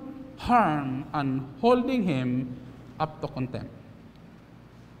own harm and holding Him up to contempt.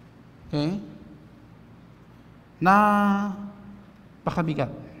 Okay? Napakabigat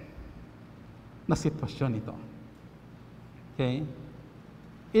na sitwasyon ito. Okay?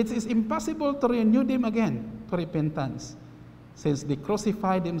 It is impossible to renew them again to repentance, since they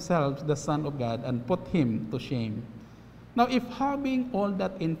crucified themselves, the Son of God, and put Him to shame. Now, if having all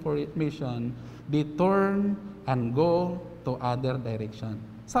that information, they turn and go to other direction.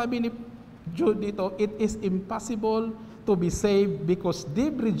 Sabi ni Jude dito, it is impossible to be saved because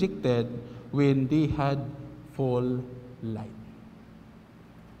they've rejected when they had full light.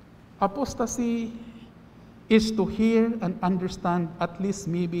 Apostasy is to hear and understand, at least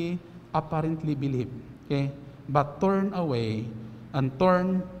maybe apparently believe, okay, but turn away and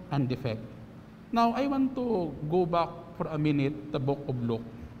turn and defect. Now, I want to go back for a minute the book of Luke,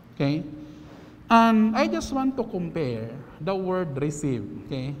 okay, and I just want to compare the word receive,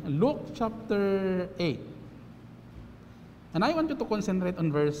 okay, Luke chapter 8, and I want you to concentrate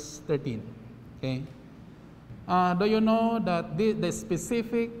on verse 13, okay. Do you know that the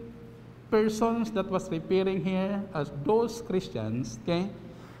specific persons that was referring here as those Christians, okay,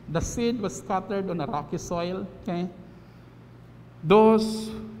 the seed was scattered on a rocky soil, okay, those,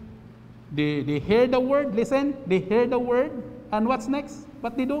 they hear the word, listen, they hear the word, and what's next?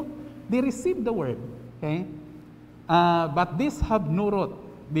 What they do? They receive the word, okay, but these have no root.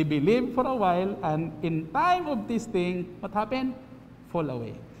 They believe for a while, and in time of this thing, what happened? Fall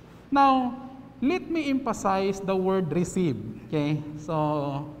away. Now, let me emphasize the word receive. Okay?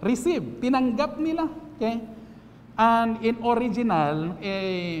 So, receive. Tinanggap nila. Okay? And in original,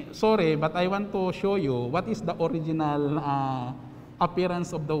 sorry, but I want to show you what is the original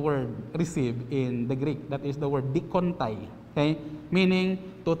appearance of the word receive in the Greek. That is the word dikontai. Okay? Meaning,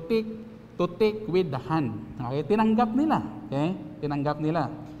 to take with the hand. Okay? Tinanggap nila. Okay? Tinanggap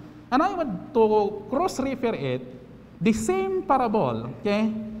nila. And I want to cross-refer it, the same parable,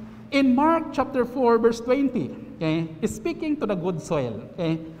 okay? In Mark chapter 4, verse 20, okay, is speaking to the good soil.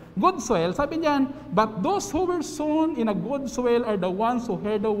 Okay? Good soil, sabi niyan, but those who were sown in a good soil are the ones who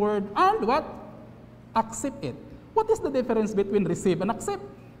heard the word and what? Accept it. What is the difference between receive and accept?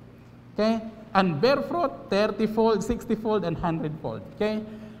 Okay? And bear fruit, 30-fold, 60-fold, and 100-fold. Okay?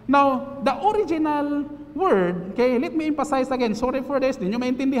 Now, the original word, okay, let me emphasize again. Sorry for this, hindi nyo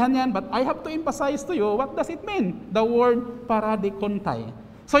maintindihan yan, but I have to emphasize to you, what does it mean? The word paradikontai.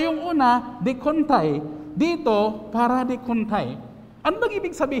 So yung una, dikontay. Dito, paradikontay. Ano bang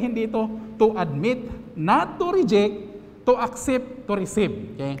ibig sabihin dito? To admit, not to reject, to accept, to receive.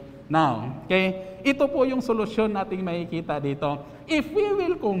 Okay? Now, okay, ito po yung solusyon nating makikita dito. If we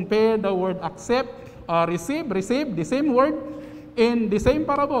will compare the word accept, receive, the same word in the same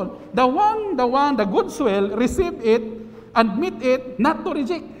parable. The good soil, receive it, admit it, not to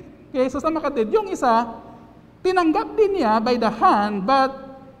reject. Okay, so sa makatid, yung isa, tinanggap din niya by the hand, but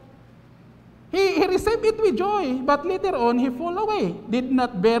he received it with joy, but later on, he fall away, did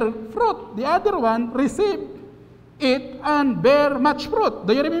not bear fruit. The other one received it and bear much fruit.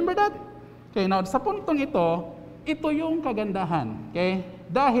 Do you remember that? Okay, now, sa puntong ito Ito yung kagandahan. Okay?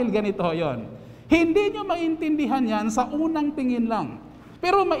 Dahil ganito yon. Hindi nyo maintindihan yan sa unang tingin lang.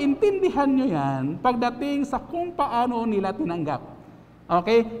 Pero maintindihan nyo yan pagdating sa kung paano nila tinanggap.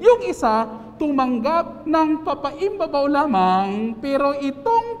 Okay? Yung isa, tumanggap ng papaimbabaw lamang, pero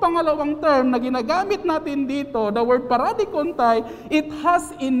itong pangalawang term na ginagamit natin dito, the word paradikontai, it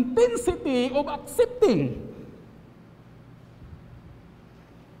has intensity of accepting.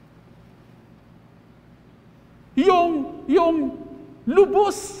 Yung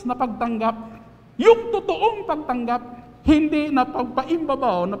lubos na pagtanggap, yung totoong pagtanggap, hindi na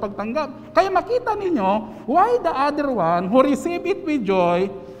pagpaimbabaw na pagtanggap. Kaya makita ninyo, why the other one who receive it with joy,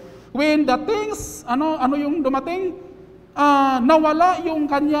 when the things, ano yung dumating, nawala yung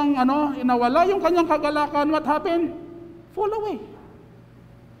kanyang kagalakan, what happened? Fall away.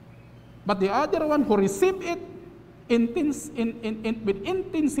 But the other one who receive it with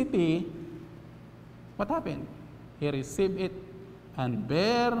intensity, what happened? He received it and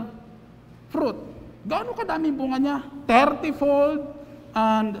bear fruit. Gaano kadaming bunga niya? 30-fold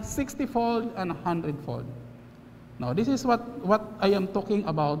and 60-fold and 100-fold. Now, this is what I am talking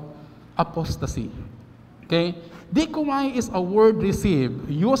about apostasy. Okay? Dikumai is a word received,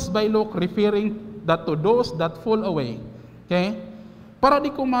 used by Luke referring that to those that fall away. Okay?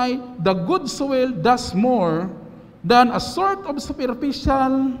 Paradikumai, the good soil does more than a sort of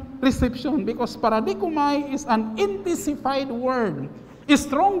superficial reception because paradikumai is an intensified word. A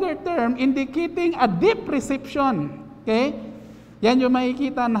stronger term indicating a deep reception. Okay? Yan yung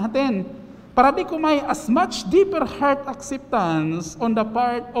makikita natin. Paradikumai as much deeper heart acceptance on the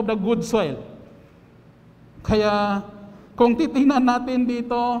part of the good soil. Kaya, kung titingnan natin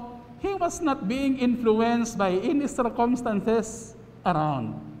dito, he was not being influenced by any circumstances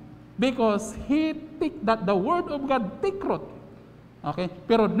around. Because he think that the word of God take root. Okay?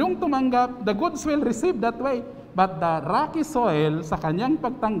 Pero nung tumanggap, the good soil received that way. But the rocky soil, sa kanyang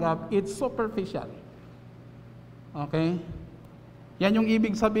pagtanggap, it's superficial. Okay? Yan yung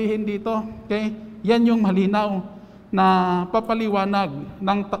ibig sabihin dito. Okay? Yan yung malinaw na papaliwanag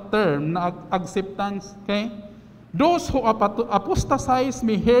ng term na acceptance. Okay? Those who apostatize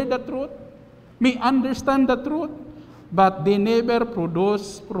may hear the truth, may understand the truth, but they never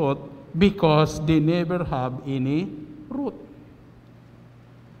produce fruit because they never have any root.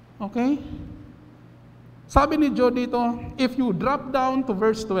 Okay? Sabi ni Joe dito, if you drop down to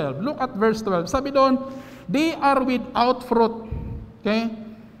verse 12, look at verse 12. Sabi doon, they are without fruit. Okay?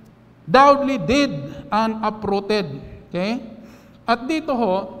 Doubly dead and uprooted. Okay? At dito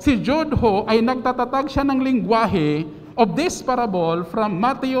ho, si Jude ho ay nagtatatag siya ng lingwahe of this parable from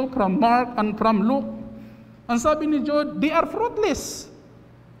Matthew, from Mark, and from Luke. Ang sabi ni Jude, they are fruitless.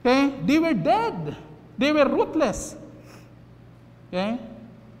 Okay? They were dead. They were rootless. Okay?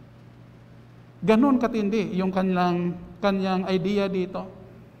 Ganon katindi yung kanyang idea dito.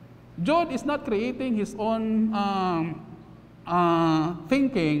 Jude is not creating his own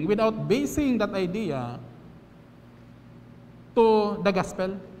thinking without basing that idea to the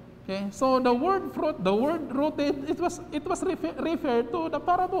gospel. Okay? So the word fruit, the word rooted, it was referred to the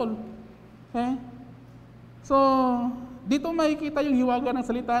parable. Okay? So dito makikita yung hiwaga ng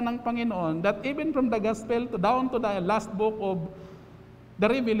salita ng Panginoon that even from the gospel to down to the last book of the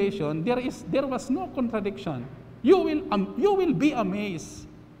Revelation, there was no contradiction. You will be amazed.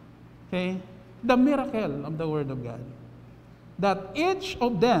 Okay? The miracle of the Word of God. That each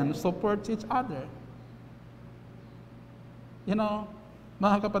of them supports each other. You know,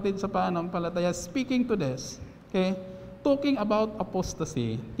 mga kapatid sa pananampalataya, speaking to this, okay, talking about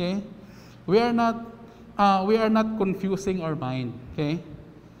apostasy, okay, we are not confusing our mind, okay?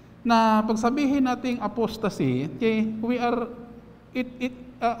 Na pagsabihin nating apostasy, okay,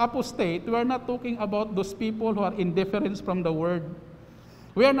 apostate, we are not talking about those people who are indifferent from the word.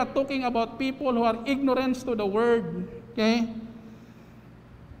 We are not talking about people who are ignorant to the word. Okay?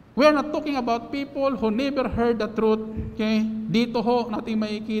 We are not talking about people who never heard the truth. Okay? Dito ho natin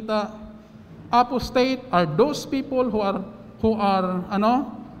makikita, apostate are those people who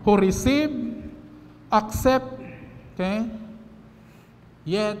receive, accept, okay?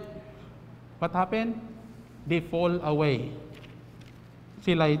 Yet, what happened? They fall away.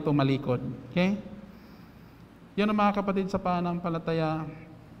 Sila ay tumalikod. Okay? Yan ang mga kapatid sa pananampalataya.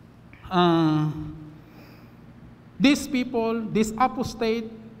 These people, this apostate,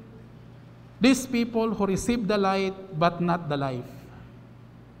 these people who receive the light but not the life.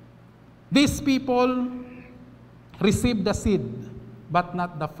 These people receive the seed but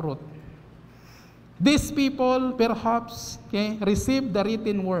not the fruit. These people perhaps receive the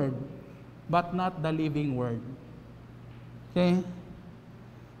written word but not the living word. Okay?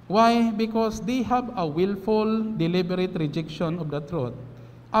 Why? Because they have a willful, deliberate rejection of the truth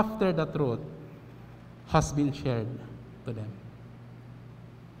after the truth has been shared to them.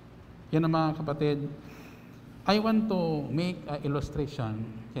 Yan ang mga kapatid. I want to make an illustration.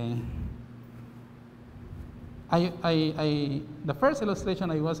 Okay? The first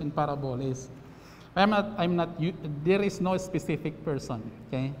illustration I was in parable is, there is no specific person.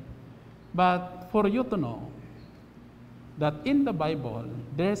 Okay? But for you to know that in the Bible,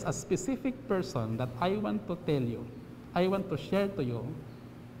 there's a specific person that I want to tell you, I want to share to you,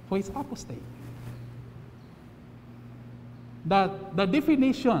 who is apostate. That the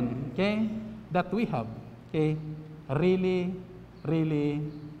definition, okay, that we have, okay, really, really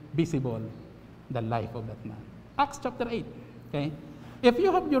visible the life of that man. Acts chapter 8, okay? If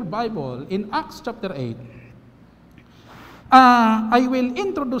you have your Bible in Acts chapter 8, I will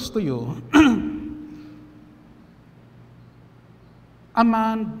introduce to you a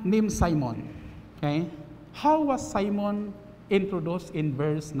man named Simon. Okay? How was Simon introduced in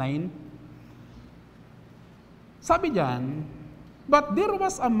verse 9? Sabi diyan, but there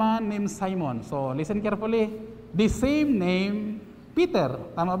was a man named Simon. So, listen carefully. The same name, Peter.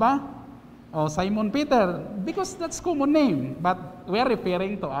 Tama ba? Oh, Simon Peter. Because that's common name. But we're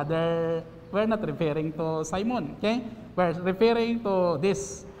referring to we're not referring to Simon. Okay? We're referring to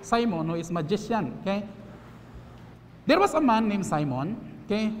this Simon who is magician. Okay? There was a man named Simon,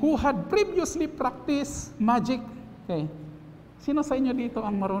 okay, who had previously practiced magic. Okay? Sino sa inyo dito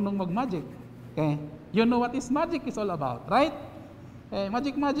ang marunong mag-magic? Okay? You know what is magic is all about, right? Okay,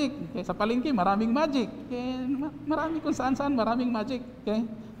 magic. Okay, sa palengke, maraming magic. Okay, marami kung saan-saan, maraming magic. Okay?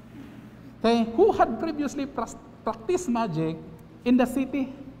 Okay, who had previously practiced magic in the city?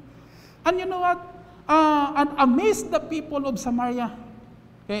 And you know what? And amazed the people of Samaria.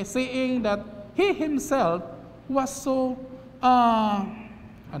 Okay, saying that he himself was so,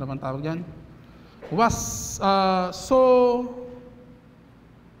 ano bang tawag dyan? Was so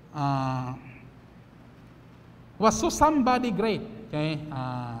somebody great. Okay?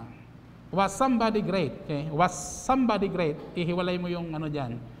 Was somebody great. Okay? Was somebody great. Ihiwalay mo yung ano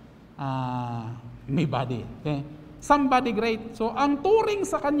dyan. May body. Okay? Somebody great. So, ang turing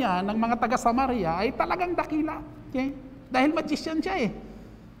sa kanya ng mga taga Samaria ay talagang dakila. Okay? Dahil magician siya eh.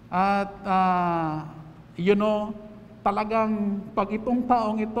 At, you know, talagang pag itong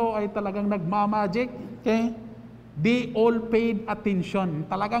taong ito ay talagang nagmamagic, okay? They all paid attention.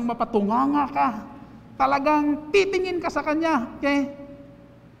 Talagang mapatunganga ka. Talagang titingin ka sa kanya, okay?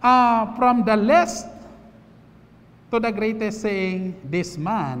 From the least to the greatest, saying, this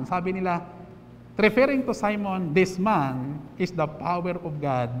man, sabi nila, referring to Simon, this man is the power of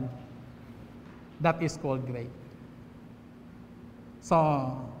God that is called great. So,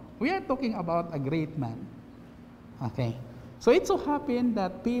 we are talking about a great man. Okay. So, it so happened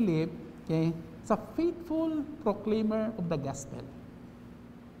that Philip, okay, is a faithful proclaimer of the gospel.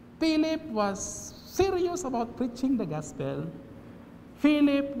 Philip was serious about preaching the gospel.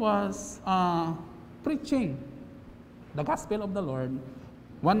 Philip was preaching the gospel of the Lord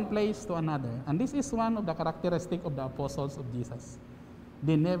one place to another. And this is one of the characteristics of the apostles of Jesus.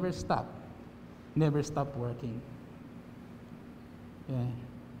 They never stop working. Okay.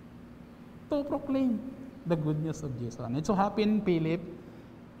 To proclaim the good news of Jesus. And it so happened, Philip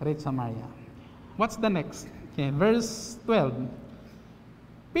reached Samaria. What's the next? Okay, verse 12.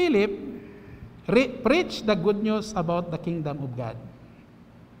 Philip preached the good news about the kingdom of God.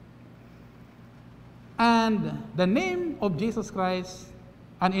 And the name of Jesus Christ,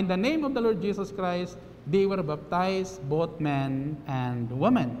 and in the name of the Lord Jesus Christ, they were baptized, both men and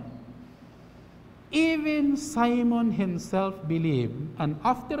women. Even Simon himself believed, and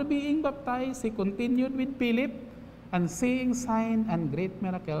after being baptized, he continued with Philip, and seeing signs and great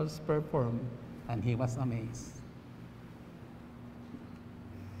miracles performed, and he was amazed.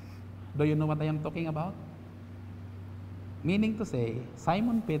 Do you know what I am talking about? Meaning to say,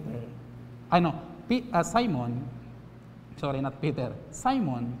 Simon,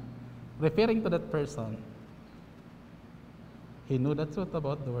 referring to that person, he knew the truth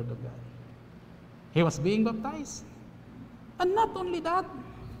about the Word of God. He was being baptized. And not only that,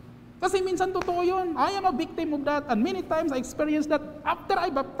 kasi minsan totoo yun. I am a victim of that. And many times I experienced that after I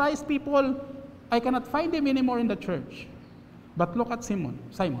baptized people, I cannot find them anymore in the church. But look at Simon.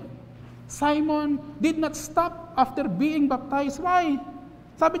 Simon did not stop after being baptized. Why?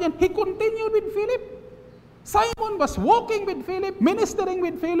 Sabi niya, he continued with Philip. Simon was walking with Philip, ministering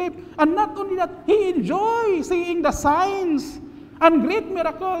with Philip, and not only that, he enjoyed seeing the signs and great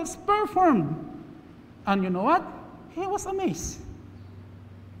miracles performed. And you know what? He was amazed.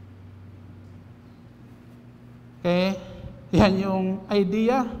 Okay? Yan yung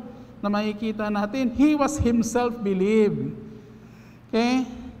idea na makikita natin. He was himself believed. Okay?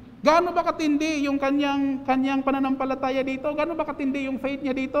 Gaano ba katindi yung kanyang pananampalataya dito? Gaano ba katindi yung faith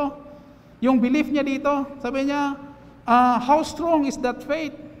niya dito? Yung belief niya dito? Sabi niya, how strong is that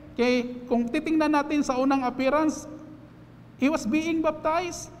faith? Okay? Kung titingnan natin sa unang appearance, he was being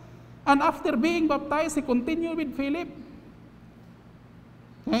baptized. And after being baptized, he continued with Philip.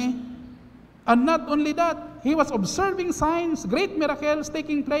 Okay? And not only that, he was observing signs, great miracles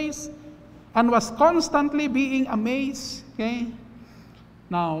taking place, and was constantly being amazed. Okay?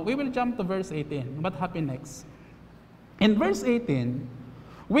 Now, we will jump to verse 18. What happened next? In verse 18,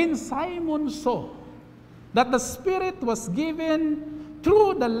 when Simon saw that the Spirit was given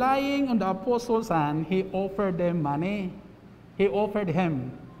through the laying on the apostles' hand, he offered them money. He offered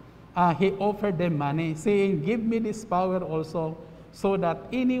them money, saying, "Give me this power also, so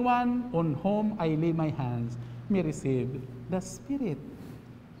that anyone on whom I lay my hands may receive the Spirit."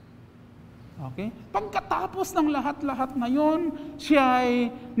 Okay? Pagkatapos ng lahat-lahat na yun, siya ay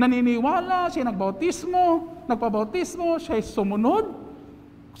naniniwala, siya nagpabautismo, siya ay sumunod,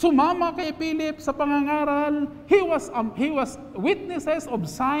 sumama kay Philip sa pangangaral. He was witnesses of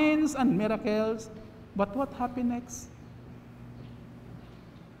signs and miracles. But what happened next?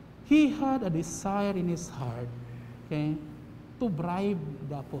 He had a desire in his heart, okay, to bribe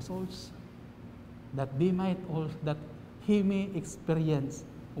the apostles that he may experience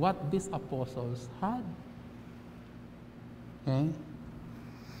what these apostles had. Okay?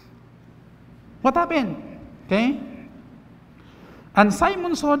 What happened? Okay? And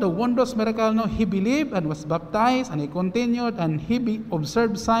Simon saw the wondrous miracle. No, he believed and was baptized, and he continued, and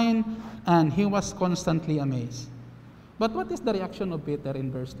observed sign, and he was constantly amazed. But what is the reaction of Peter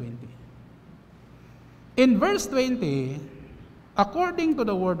in verse 20? In verse 20, according to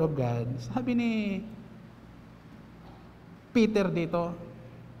the word of God, sabi ni Peter dito,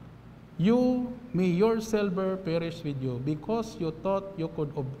 may your silver perish with you, because you thought you could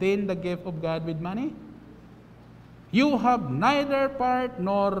obtain the gift of God with money. You have neither part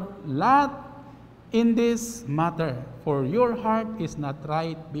nor lot in this matter, for your heart is not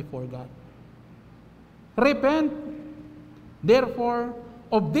right before God. Repent, therefore,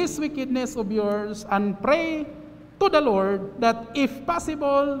 of this wickedness of yours, and pray to the Lord that, if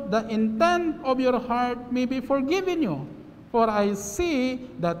possible, the intent of your heart may be forgiven you. For I see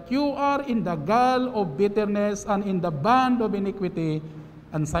that you are in the gall of bitterness and in the bond of iniquity.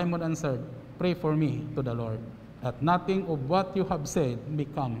 And Simon answered, "Pray for me to the Lord, that nothing of what you have said may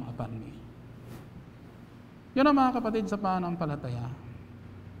come upon me." Yun ang mga kapatid sa pananampalataya.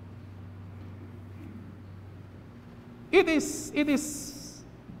 It is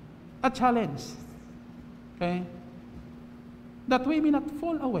a challenge, okay, that we may not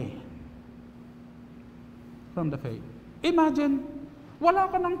fall away from the faith. Imagine, wala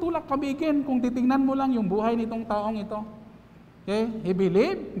ka ng tulak kabigin kung titingnan mo lang yung buhay nitong taong ito. Okay? He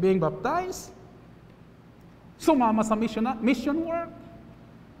believed, being baptized, sumama sa mission work,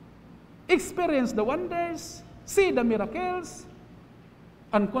 experience the wonders, see the miracles,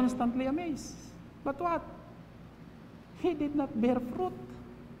 and constantly amazed. But what? He did not bear fruit.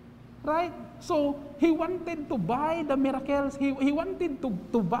 Right? So, he wanted to buy the miracles. He wanted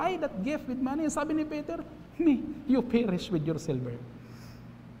to buy that gift with money. Sabi ni Peter, you perish with your silver.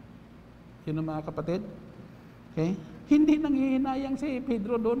 Yun ang mga kapatid. Okay? Hindi nanghihinayang si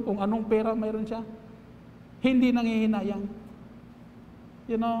Pedro doon kung anong pera mayroon siya. Hindi nanghihinayang.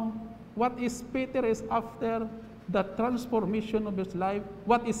 You know, what is Peter is after the transformation of his life.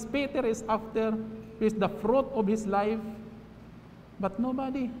 What is Peter is after is the fruit of his life. But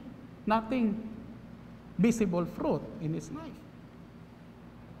nothing visible fruit in his life.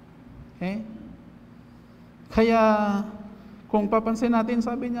 Okay? Kaya, kung papansin natin,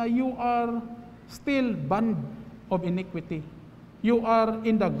 sabi niya, you are still bond of iniquity. You are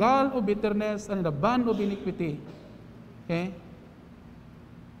in the gall of bitterness and the bond of iniquity. Okay?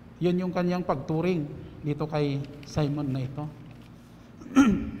 Yun yung kanyang pagturing dito kay Simon na ito.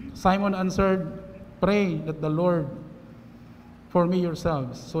 Simon answered, "Pray that the Lord for me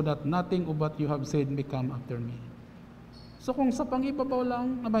yourselves, so that nothing of what you have said may come after me." So kung sa pangibabaw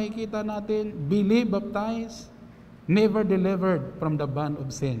lang na makikita natin, believe, baptized, never delivered from the bond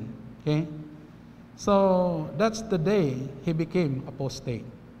of sin. Okay? So that's the day he became apostate.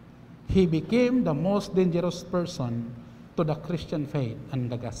 He became the most dangerous person to the Christian faith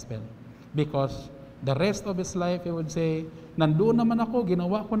and the gospel. Because the rest of his life, he would say, nandoon naman ako,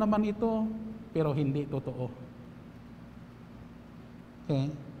 ginawa ko naman ito, pero hindi totoo. Okay?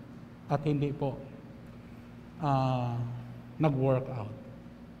 At hindi po nag-work out.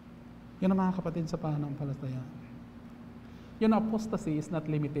 Yun ang mga kapatid sa pananampalataya. apostasy is not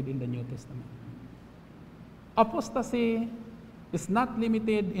limited in the New Testament. Apostasy is not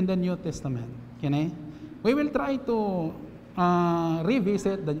limited in the New Testament. Okay? We will try to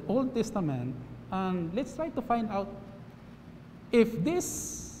revisit the Old Testament, and let's try to find out if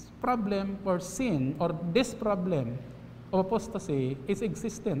this problem or sin or this problem of apostasy is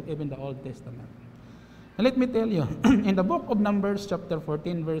existent even in the Old Testament. And let me tell you, in the book of Numbers chapter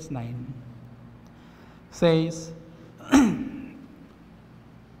 14 verse 9 says,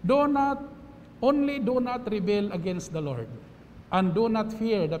 do not rebel against the Lord, and do not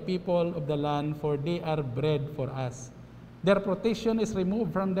fear the people of the land, for they are bread for us. Their protection is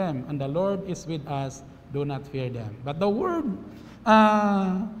removed from them, and the Lord is with us. Do not fear them. But the word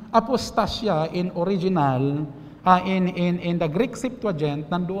apostasia in original, in the Greek Septuagint,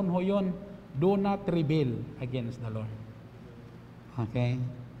 nandoon ho yun, do not rebel against the Lord. Okay?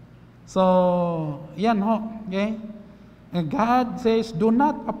 So, yan ho. Okay? And God says, do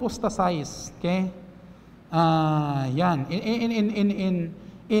not apostatize. Okay? Yan.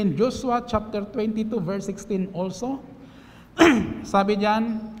 In Joshua chapter 22 verse 16 also, sabi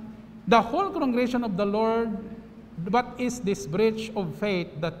diyan, the whole congregation of the Lord, what is this breach of faith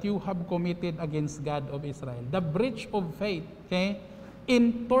that you have committed against God of Israel? The breach of faith, okay,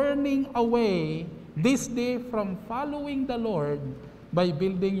 in turning away this day from following the Lord by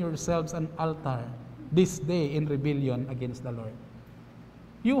building yourselves an altar this day in rebellion against the Lord.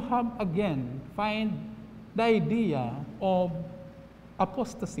 You have again find the idea of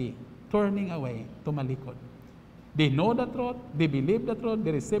apostasy, turning away, tumalikod. They know the truth, they believe the truth,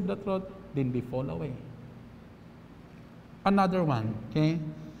 they receive the truth, then they fall away. Another one, okay,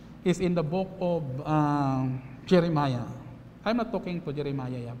 is in the book of Jeremiah. I'm not talking to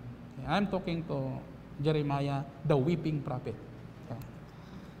Jeremiah yet. Okay? I'm talking to Jeremiah, the weeping prophet. Okay?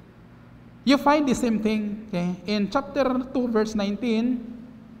 You find the same thing, okay, in chapter 2, verse 19.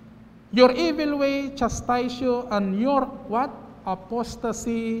 Your evil way chastise you, and your what?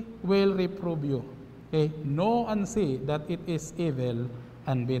 Apostasy will reprove you. Okay? Know and see that it is evil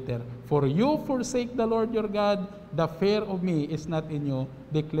and bitter. For you forsake the Lord your God, the fear of me is not in you,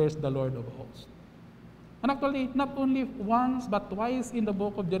 declares the Lord of hosts. And actually, not only once but twice in the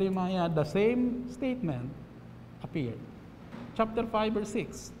book of Jeremiah, the same statement appeared. Chapter 5, verse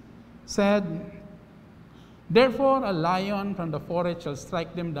 6 said, therefore a lion from the forest shall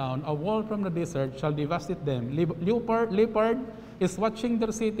strike them down, a wolf from the desert shall devastate them. Leopard is watching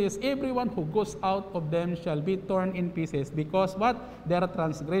their cities. Everyone who goes out of them shall be torn in pieces, because what? Their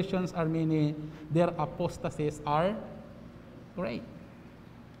transgressions are many, their apostasies are great.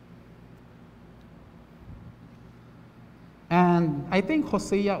 And I think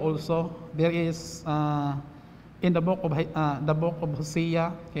Hosea also, there is in the book of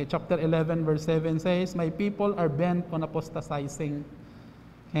Hosea, okay, chapter 11 verse 7 says, my people are bent on apostatizing,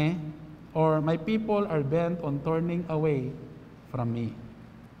 okay? Or my people are bent on turning away from me.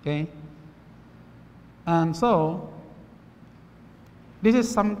 Okay? And so, this is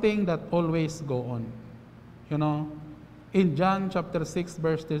something that always go on. You know, in John chapter 6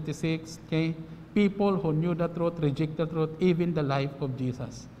 verse 36, okay, people who knew the truth reject the truth, even the life of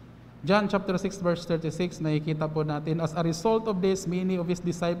Jesus. John chapter 6 verse 36, nakikita po natin, as a result of this, many of his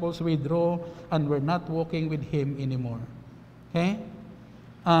disciples withdrew and were not walking with him anymore. Okay?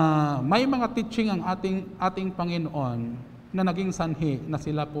 May mga teaching ang ating Panginoon na naging sanhi na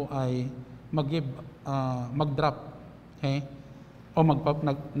sila po ay mag-drop, okay? O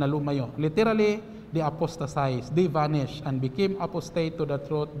nalumayo. Literally, they apostatized, they vanished, and became apostate to the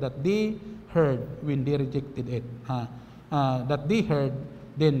truth that they heard when they rejected it. That they heard,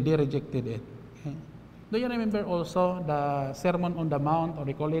 then they rejected it. Okay? Do you remember also the Sermon on the Mount, or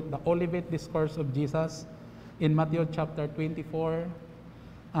we call it the Olivet Discourse of Jesus, in Matthew chapter 24,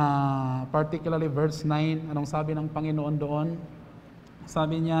 particularly verse 9, anong sabi ng Panginoon doon?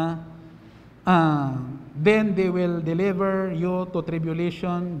 Sabi niya, then they will deliver you to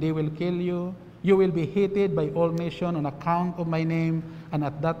tribulation, they will kill you, you will be hated by all nations on account of my name, and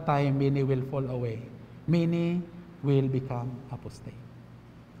at that time many will fall away. Many will become apostate.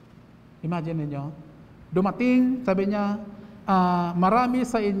 Imagine niyo, dumating, sabi niya, marami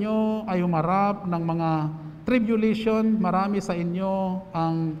sa inyo ay humarap ng mga tribulation, marami sa inyo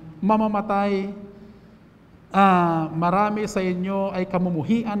ang mamamatay, marami sa inyo ay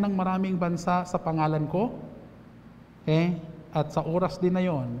kamumuhian ng maraming bansa sa pangalan ko. Okay? At sa oras din na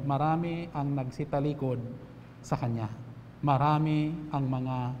yon, marami ang nagsitalikod sa Kanya. Marami ang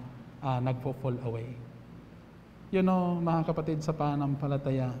mga nagpo-fall away. You know, mga kapatid sa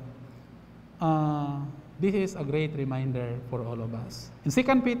pananampalataya, this is a great reminder for all of us. In 2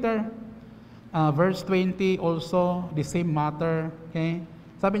 Peter verse 20 also, the same matter. Okay?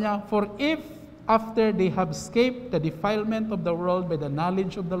 Sabi niya, for if after they have escaped the defilement of the world by the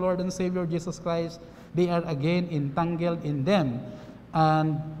knowledge of the Lord and Savior Jesus Christ, they are again entangled in them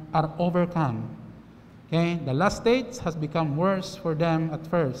and are overcome. Okay? The last state has become worse for them at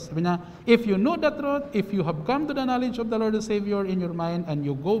first. Sabi niya, if you know the truth, if you have come to the knowledge of the Lord and Savior in your mind and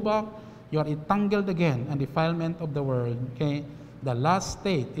you go back, you are entangled again in defilement of the world. Okay? The last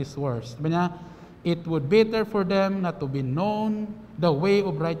state is worse. Sabi niya, it would better for them not to be known the way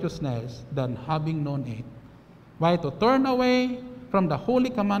of righteousness than having known it. Why? To turn away from the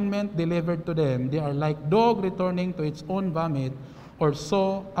holy commandment delivered to them, they are like dog returning to its own vomit, or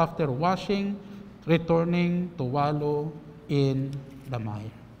so after washing, returning to wallow in the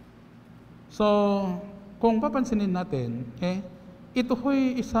mire. So, kung papansinin natin, ito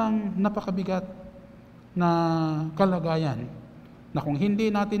ho'y isang napakabigat na kalagayan na kung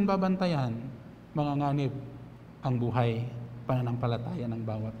hindi natin babantayan, manganganib ang buhay, pananampalataya ng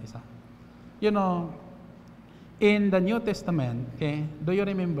bawat isa. You know, in the New Testament, do you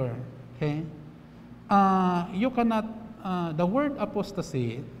remember, you cannot, the word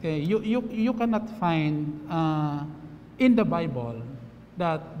apostasy, you cannot find in the Bible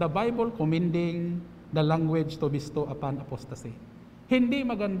that the Bible commending the language to bestow upon apostasy. Hindi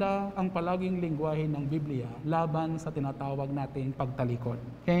maganda ang palaging lingwahe ng Biblia laban sa tinatawag nating pagtalikod.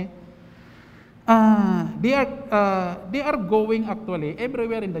 They are going actually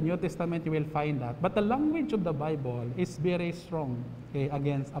everywhere in the New Testament you will find that, but the language of the Bible is very strong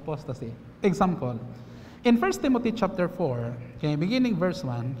against apostasy. Example, in 1 Timothy chapter 4, beginning verse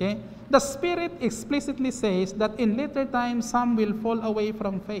 1, the Spirit explicitly says that in later times some will fall away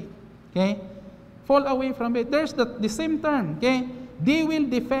from faith. Fall away from it. There's the same term. They will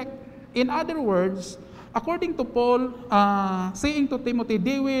defect. In other words, according to Paul, saying to Timothy,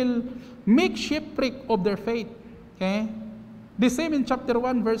 they will make shipwreck of their faith. The same in chapter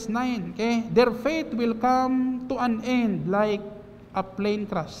 1, verse 9. Their faith will come to an end like a plane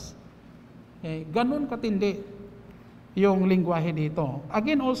crash. Ganun katindi yung lingwahe dito.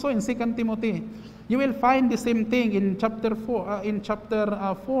 Again, also in 2 Timothy, you will find the same thing in chapter 4,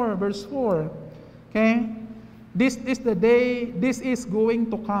 verse 4. This is the day, this is going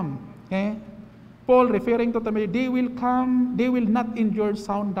to come. Paul referring to Timothy, they will come, they will not endure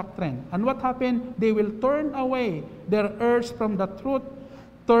sound doctrine. And what happened? They will turn away their ears from the truth,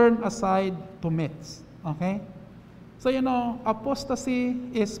 turn aside to myths. So you know, apostasy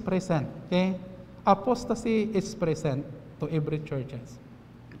is present. Apostasy is present to every churches.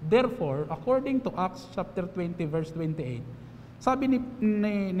 Therefore, according to Acts chapter 20 verse 28, sabi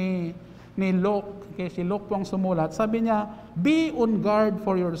ni Luke, si Luke po ang sumulat, sabi niya, be on guard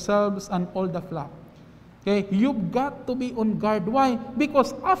for yourselves and all the flock. You've got to be on guard. Why?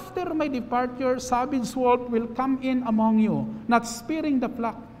 Because after my departure, savage wolf will come in among you, not sparing the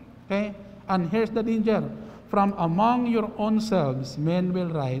flock. And here's the danger. From among your own selves, men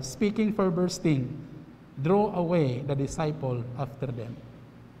will rise, speaking for bursting, draw away the disciple after them.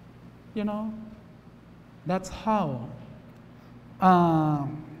 You know, that's how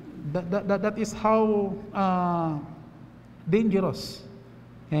that is how dangerous.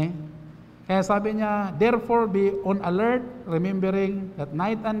 Kaya sabi niya, therefore be on alert, remembering that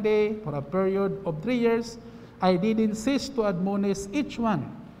night and day for a period of 3 years, I didn't cease to admonish each one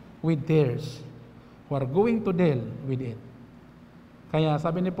with theirs who are going to deal with it. Kaya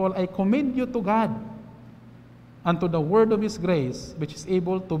sabi ni Paul, I commend you to God and to the word of His grace, which is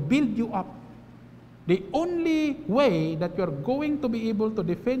able to build you up. The only way that you are going to be able to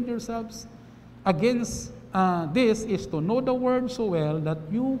defend yourselves against this is to know the word so well that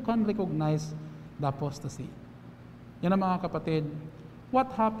you can recognize the apostasy. Yan ang mga kapatid.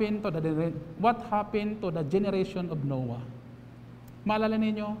 What happened to the generation of Noah? Maalala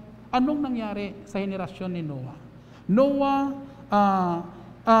ninyo, anong nangyari sa henerasyon ni Noah? Noah,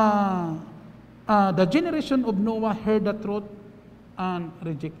 the generation of Noah heard the truth and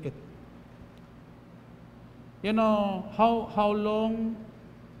reject it. You know how long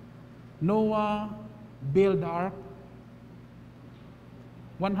Noah built the ark?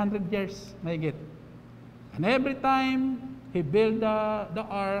 100 years, mahigit. And every time he built the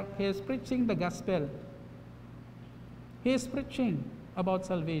ark, he is preaching the gospel. He is preaching about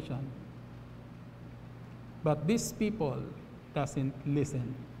salvation. But these people doesn't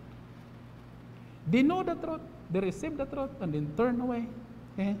listen. They know the truth, they receive the truth, and then turn away.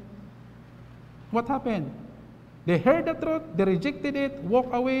 What happened? They heard the truth, they rejected it, walked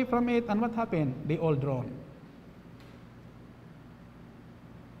away from it, and what happened? They all drowned.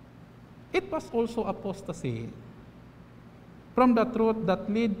 It was also apostasy from the truth that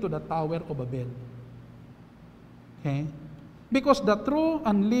lead to the Tower of Babel. Okay? Because the true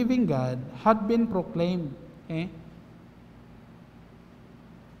and living God had been proclaimed. Okay?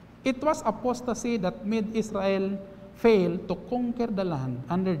 It was apostasy that made Israel fail to conquer the land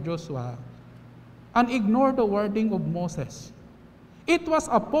under Joshua and ignore the wording of Moses. It was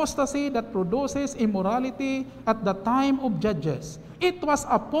apostasy that produces immorality at the time of Judges. It was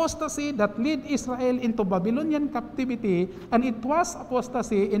apostasy that led Israel into Babylonian captivity, and it was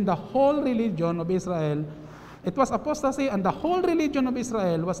apostasy in the whole religion of Israel. It was apostasy, and the whole religion of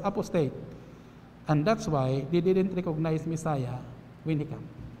Israel was apostate. And that's why they didn't recognize Messiah when he came.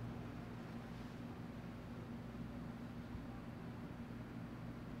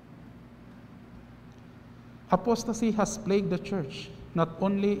 Apostasy has plagued the church, not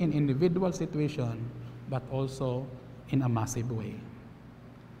only in individual situation, but also in a massive way.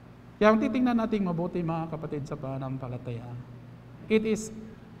 Kaya kung titingnan natin mabuti mga kapatid sa pananampalataya, it is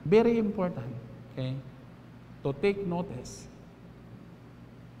very important, okay, to take notice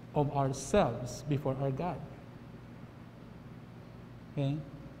of ourselves before our God. Okay?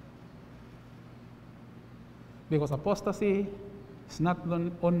 Because apostasy is not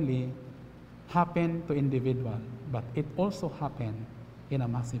only happen to individual, but it also happened in a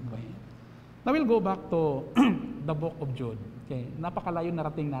massive way. Now we'll go back to the book of Jude. Okay, napakalayo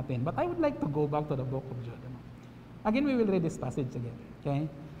narating natin, but I would like to go back to the book of Jude. Again, we will read this passage again.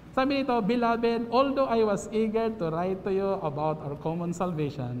 Okay? Sabi nito, Beloved, although I was eager to write to you about our common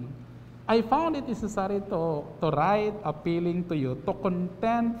salvation, I found it necessary to write appealing to you to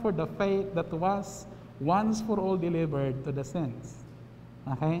contend for the faith that was once for all delivered to the saints.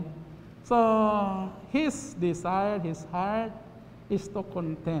 Okay? So, his desire, his heart is to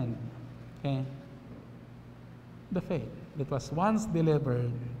contend, okay, the faith that was once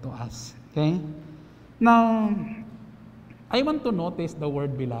delivered to us. Okay? Now, I want to notice the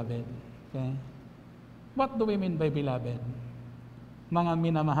word beloved. Okay? What do we mean by beloved? Mga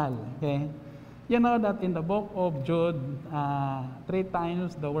minamahal. Okay? You know that in the book of Jude, 3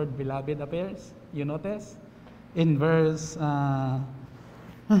 times the word beloved appears. You notice? In verse...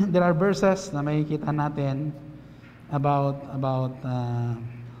 there are verses na makikita natin about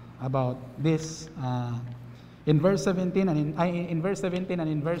this. In verse 17 and in verse 17 and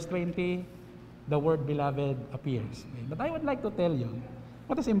in verse 20, the word beloved appears. Okay? But I would like to tell you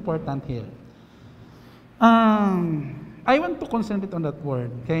what is important here. I want to concentrate on that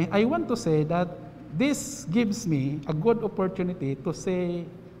word. Okay, I want to say that this gives me a good opportunity to say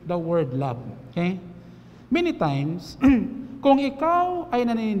the word love. Okay, many times. Kung ikaw ay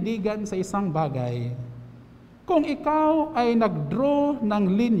naninindigan sa isang bagay, kung ikaw ay nag-draw ng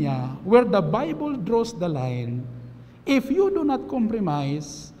linya where the Bible draws the line, if you do not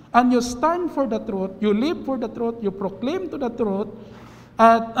compromise and you stand for the truth, you live for the truth, you proclaim to the truth,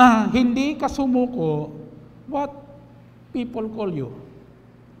 at hindi ka sumuko, what people call you?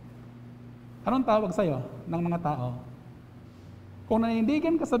 Anong tawag sa'yo ng mga tao? Kung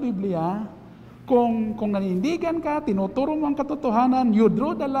naninindigan ka sa Biblia, kung nanindigan ka, tinuturo mo ang katotohanan, you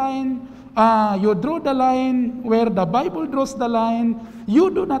draw the line where the Bible draws the line,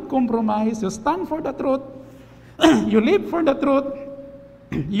 you do not compromise, you stand for the truth, you live for the truth,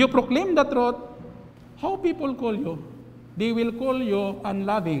 you proclaim the truth, how people call you? They will call you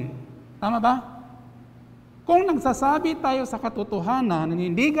unloving. Tama ba? Kung nagsasabi tayo sa katotohanan,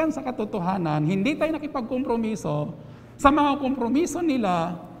 nanindigan sa katotohanan, hindi tayo nakipagkompromiso, sa mga kompromiso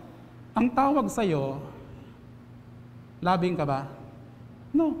nila, ang tawag sa'yo, loving ka ba?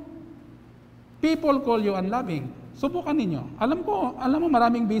 No. People call you unloving. Subukan ninyo. Alam mo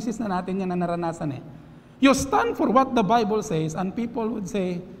maraming business na natin yan na naranasan eh. You stand for what the Bible says and people would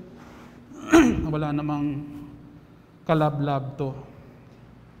say, wala namang kalab-lab to.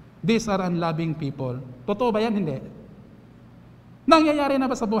 These are unloving people. Totoo ba yan? Hindi. Nangyayari na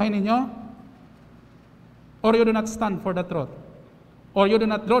ba sa buhay ninyo? Or you do not stand for the truth? Or you do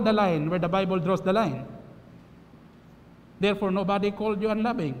not draw the line where the Bible draws the line. Therefore, nobody called you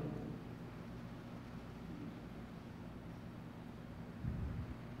unloving.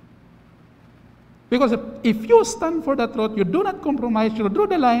 Because if you stand for the truth, you do not compromise, you draw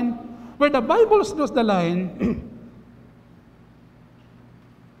the line where the Bible draws the line,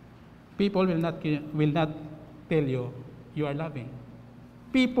 people will not tell you you are loving.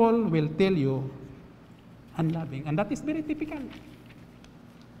 People will tell you unloving. And that is very typical.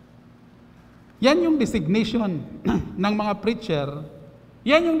 Yan yung designation ng mga preacher,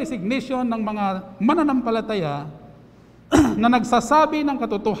 yan yung designation ng mga mananampalataya na nagsasabi ng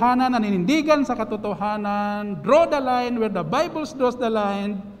katotohanan, naninindigan sa katotohanan, draw the line where the Bible draws the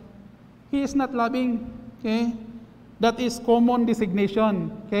line. He is not loving. Okay? That is common designation.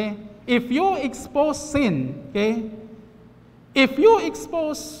 Okay? If you expose sin, okay? If you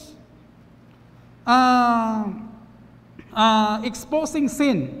expose exposing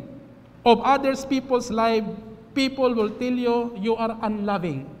sin of others people's life, people will tell you you are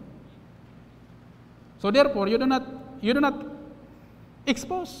unloving. So therefore, you do not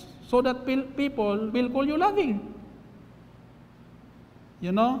expose so that people will call you loving.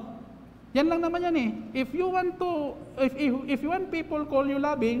 You know? Yan lang naman yan eh. If you want people call you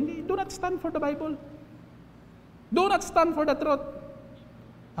loving, do not stand for the Bible. Do not stand for the truth.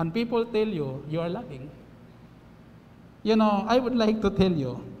 And people tell you, you are loving. You know, I would like to tell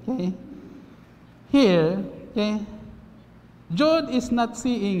you, okay? Here, okay, Jude is not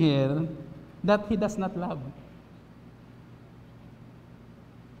seeing here that he does not love.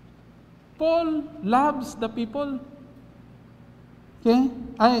 Paul loves the people. Okay?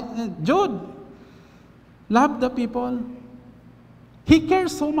 Jude loved the people. He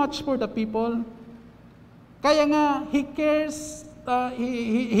cares so much for the people. Kaya nga, he cares,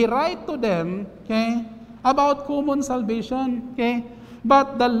 he write to them, okay, about common salvation. Okay?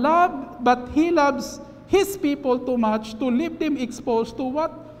 But he loves his people too much to leave them exposed to what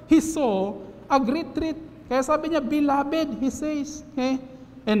he saw, a great treat. Kaya sabi niya, beloved, he says. Okay?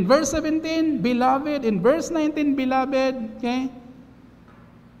 In verse 17, beloved. In verse 19, beloved. Okay?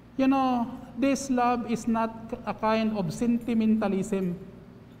 You know, this love is not a kind of sentimentalism.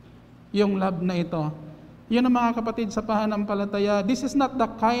 Yung love na ito. Yun ang mga kapatid sa pananampalataya. This is not the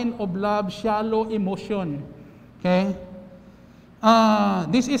kind of love, shallow emotion. Okay?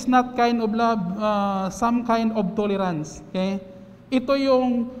 This is not kind of love, some kind of tolerance. Okay? Ito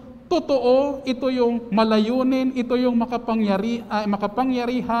yung totoo, ito yung malayunin, ito yung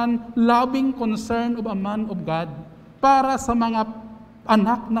makapangyarihan, loving concern of a man of God para sa mga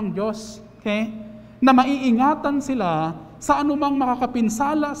anak ng Diyos. Okay? Na maiingatan sila sa anumang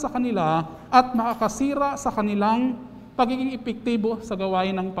makakapinsala sa kanila at makakasira sa kanilang pagiging epektibo sa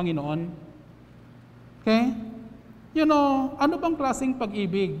gawain ng Panginoon. Okay? You know, ano bang klaseng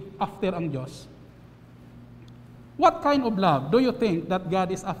pag-ibig after ang Diyos? What kind of love do you think that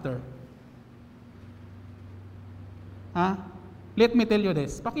God is after? Let me tell you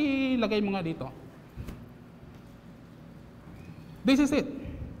this. Pakilagay mo nga dito. This is it.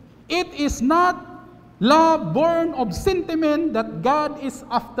 It is not love born of sentiment that God is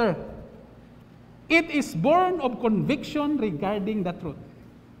after. It is born of conviction regarding the truth.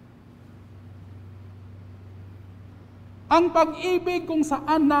 Ang pag-ibig kung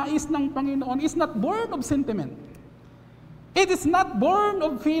saan nais ng Panginoon is not born of sentiment. It is not born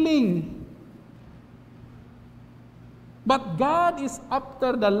of feeling. But God is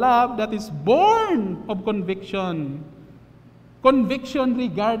after the love that is born of conviction. Conviction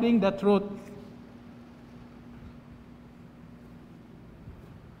regarding the truth.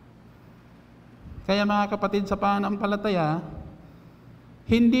 Kaya mga kapatid sa pananampalataya,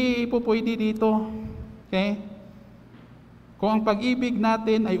 hindi po pwede dito. Okay? Kung ang pag-ibig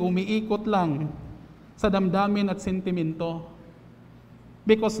natin ay umiikot lang sa damdamin at sentimento.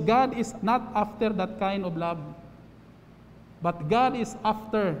 Because God is not after that kind of love. But God is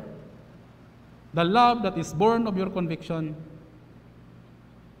after the love that is born of your conviction.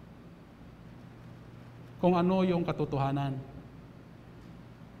 Kung ano yung katotohanan.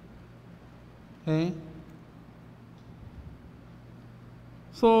 Okay?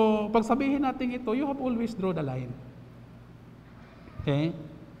 So, pag sabihin natin ito, you have always draw the line. Okay?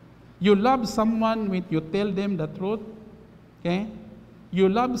 You love someone when you tell them the truth. Okay? You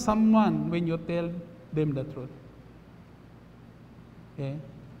love someone when you tell them the truth. Okay?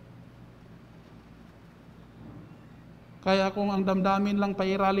 Kaya kung ang damdamin lang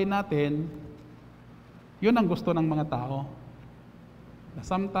pairalin natin, yun ang gusto ng mga tao.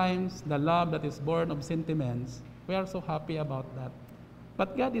 Sometimes, the love that is born of sentiments, we are so happy about that.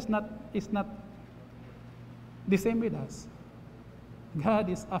 But God is not the same with us. God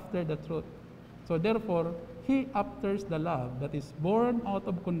is after the truth. So therefore, He afters the love that is born out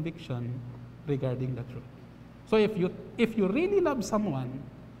of conviction regarding the truth. So if you really love someone,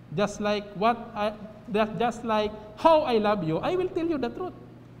 just like how I love you, I will tell you the truth.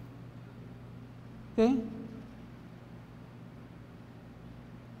 Okay?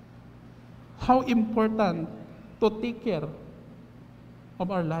 How important to take care of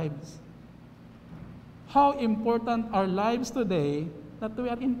our lives. How important our lives today that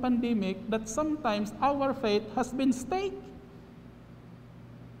we are in pandemic, that sometimes our faith has been stake.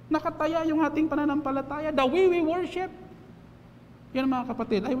 Nakataya yung ating pananampalataya, the way we worship. Yan mga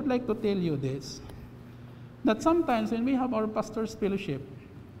kapatid, I would like to tell you this, that sometimes when we have our pastor's fellowship,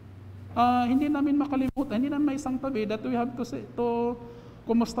 hindi namin makalimutan, hindi namin may isang tabi that we have to say,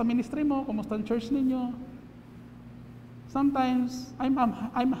 kumusta ministry mo, kumusta ang church ninyo. Sometimes,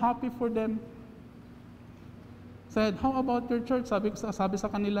 I'm happy for them. Said, how about your church? Sabi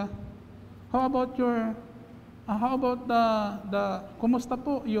sa kanila, how about kumusta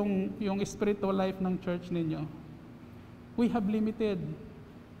po yung spiritual life ng church ninyo? We have limited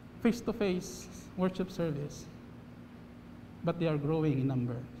face-to-face worship service, but they are growing in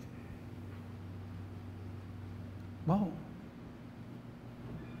number. Wow.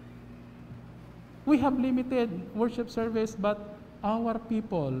 We have limited worship service, but our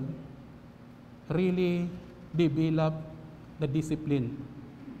people really develop the discipline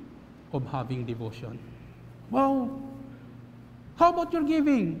of having devotion. Wow. How about your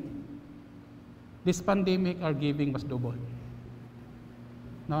giving? This pandemic, our giving was double.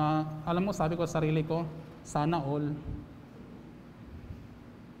 Na, alam mo, sabi ko sa sarili ko, sana all.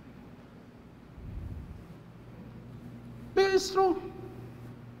 But it's true.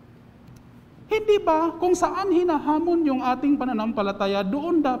 Hindi ba kung saan hinahamon yung ating pananampalataya,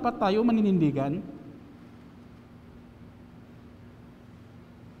 doon dapat tayo maninindigan?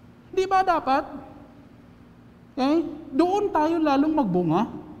 Di ba dapat? Okay? Doon tayo lalong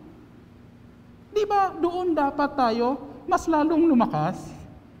magbunga? Di ba doon dapat tayo mas lalong lumakas?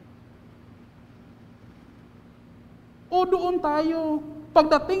 O doon tayo,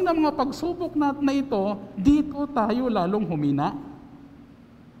 pagdating ng mga pagsubok na ito, dito tayo lalong humina?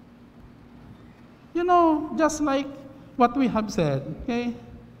 You know, just like what we have said, okay?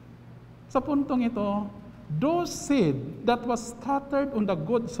 Sa puntong ito, those seed that was scattered on the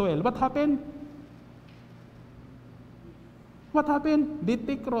good soil, what happened? What happened? They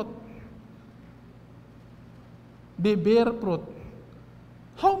take root. They bear fruit.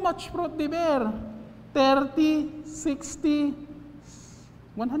 How much fruit they bear? 30, 60,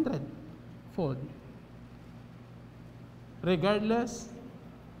 100 fold. Regardless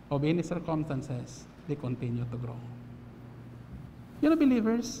of any circumstances, they continue to grow. You know,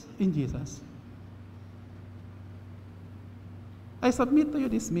 believers in Jesus, I submit to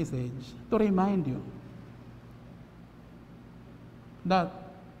you this message to remind you that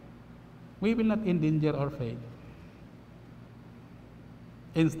we will not endanger our faith.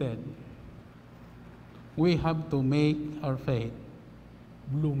 Instead, we have to make our faith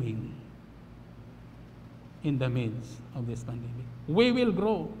blooming in the midst of this pandemic. We will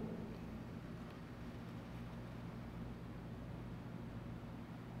grow.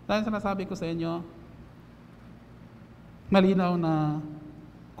 Dahil sinasabi ko sa inyo, malinaw na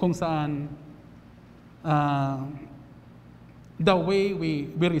kung saan the way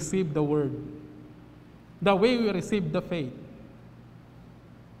we receive the word, the way we receive the faith,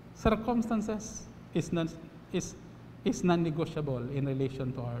 circumstances is non-negotiable in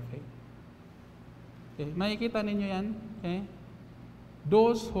relation to our faith. Okay, makikita ninyo yan. Okay?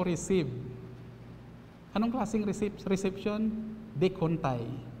 Those who receive, anong klaseng reception? Dekontai.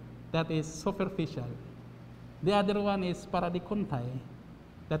 That is superficial. The other one is paradikontai.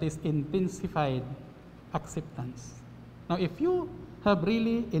 That is intensified acceptance. Now, if you have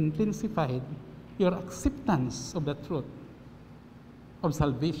really intensified your acceptance of the truth, of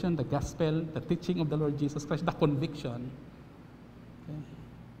salvation, the gospel, the teaching of the Lord Jesus Christ, the conviction, okay,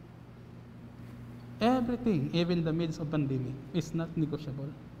 everything, even in the midst of pandemic, is not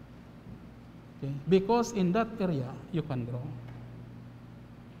negotiable. Okay? Because in that area, you can grow.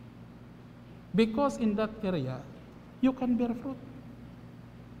 Because in that area, you can bear fruit.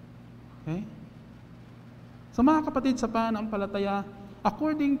 Okay? So mga kapatid sa pananampalataya,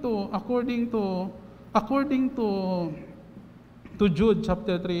 according to Jude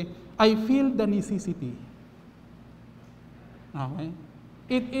chapter 3, I feel the necessity. Okay?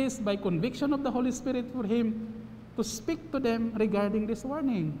 It is by conviction of the Holy Spirit for him to speak to them regarding this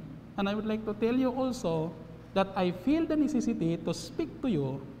warning. And I would like to tell you also that I feel the necessity to speak to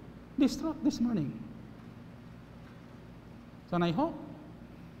you this truth this morning. So and I hope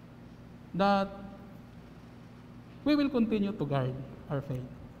that we will continue to guard our faith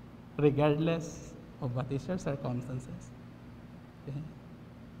regardless of what is your circumstances. Okay?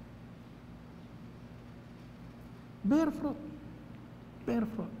 Bear fruit. Bear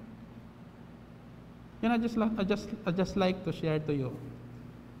fruit. And I just like to share to you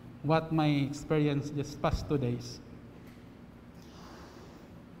what my experience just past 2 days.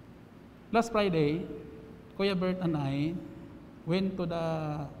 Last Friday, Kuya Bert and I went to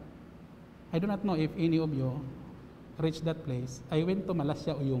I do not know if any of you reached that place. I went to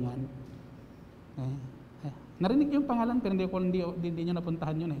Malasya, Uyungan. Narinig yung pangalan pero hindi nyo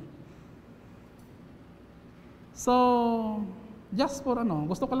napuntahan yun eh. So, Just for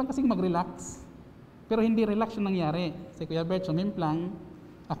gusto ko lang kasing mag-relax. Pero hindi relax yung nangyari. Si Kuya Bert sumimplang,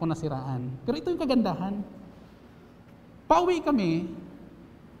 ako nasiraan. Pero ito yung kagandahan. Pauwi kami,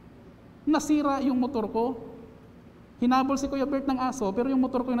 nasira yung motor ko. Hinabol si Kuya Bert ng aso, pero yung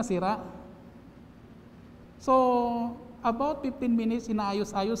motor ko yung nasira. So, about 15 minutes,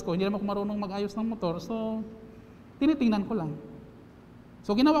 inaayos-ayos ko. Hindi naman ako marunong mag-ayos ng motor. So, tinitingnan ko lang.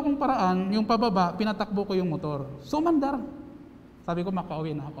 So, ginawa kong paraan, yung pababa, pinatakbo ko yung motor. So, mandar. Sabi ko,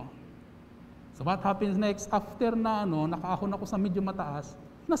 makauwi na ako. So, what happens next? After na, nakaahon ako sa medyo mataas,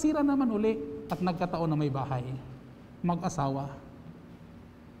 nasira naman uli at nagkataon na may bahay. Mag-asawa.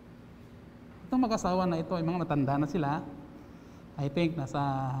 Itong mag-asawa na ito, ay mga matanda na sila. I think nasa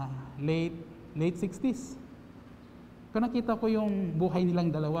late 60s. Kung nakita ko yung buhay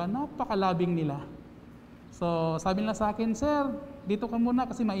nilang dalawa, napakalabing nila. So, sabi nila sa akin, Sir, dito ka muna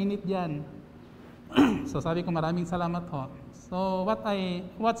kasi mainit dyan. So, sabi ko, maraming salamat ho. So, what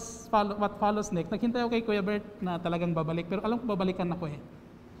follows next? Naghintay ako kay Kuya Bert na talagang babalik, pero alam ko babalikan ako eh.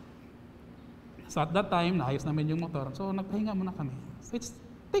 So, at that time, naayos namin yung motor. So, nagpahinga muna kami. So,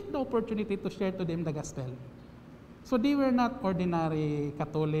 take the opportunity to share to them the gospel. So, they were not ordinary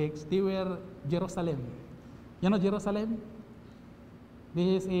Catholics. They were Jerusalem. You know Jerusalem?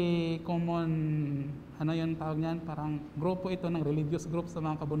 This is a common, yung tawag niyan? Parang grupo ito ng religious group sa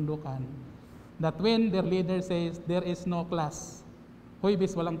mga kabundukan. That when their leader says, there is no class, huy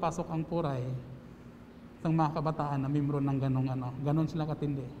bis walang pasok ang puray, ng mga kabataan na membro ng ganon sila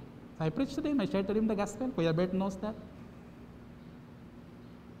katindi. So I preach to them, I share to them the gospel. Kuya Bert knows that.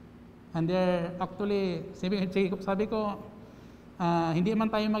 And they're actually, sabi ko, hindi man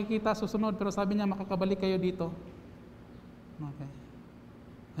tayo magkita susunod, pero sabi niya, makakabalik kayo dito. Okay.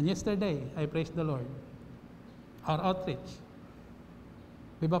 And yesterday, I praised the Lord. Our outreach,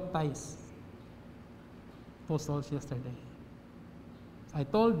 we baptized 2 souls yesterday. I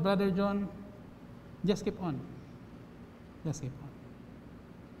told Brother John, just keep on. Just keep on.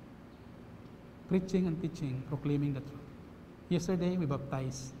 Preaching and teaching, proclaiming the truth. Yesterday, we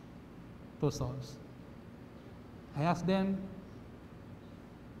baptized 2 souls. I asked them,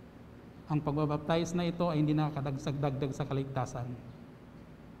 ang pagbabaptize na ito ay hindi nakakadagdag sa kaligtasan.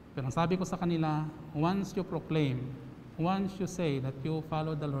 Pero ang sabi ko sa kanila, once you proclaim, once you say that you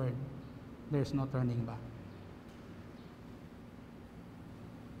follow the Lord, there's no turning back.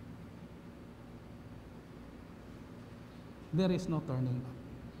 There is no turning back.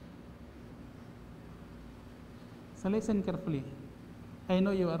 So listen carefully. I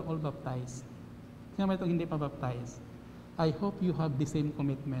know you are all baptized. Sino itong hindi pa baptized? I hope you have the same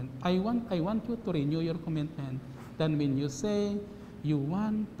commitment. I want you to renew your commitment. Then when you say you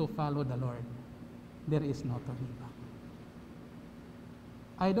want to follow the Lord, there is no turning back.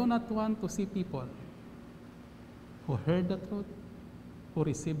 I do not want to see people who heard the truth, who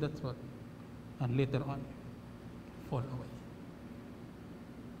received the truth, and later on fall away.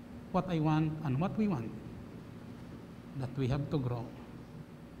 What I want and what we want, that we have to grow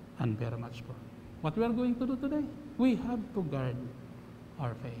and bear much fruit. What we are going to do today, we have to guard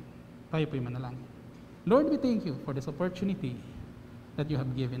our faith. Tayo po'y manalangin. Lord, we thank you for this opportunity that you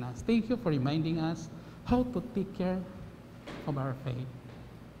have given us. Thank you for reminding us how to take care of our faith,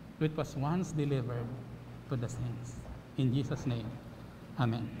 which was once delivered to the saints. In Jesus' name,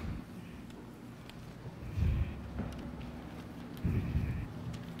 amen.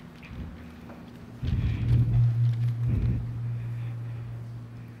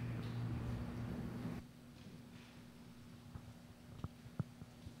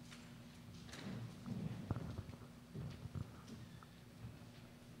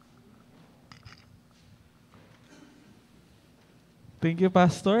 Thank you,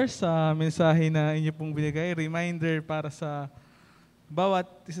 Pastor, sa mensahe na inyo pong binigay. Reminder para sa bawat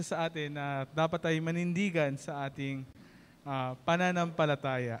isa sa atin na dapat ay manindigan sa ating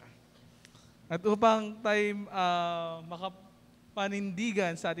pananampalataya. At upang tayo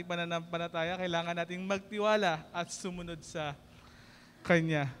makapanindigan sa ating pananampalataya, kailangan nating magtiwala at sumunod sa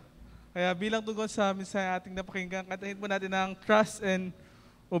Kanya. Kaya bilang tugon sa mensahe ating napakinggan, kantahin po natin ng Trust and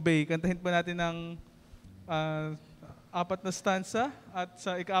Obey. Kantahin po natin ng 4 na stanza, at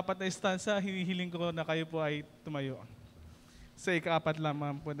sa ika-4 na stanza, hinihiling ko na kayo po ay tumayo. Sa ika-4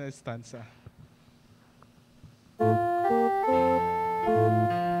 lamang po na stanza.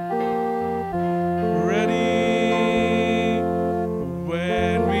 Ready?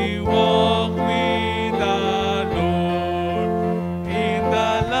 When we walk with the Lord in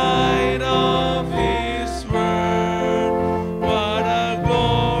the light of His word, what a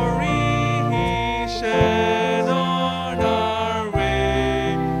glory He shed on our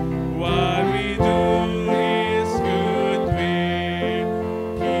way. What we do is good will.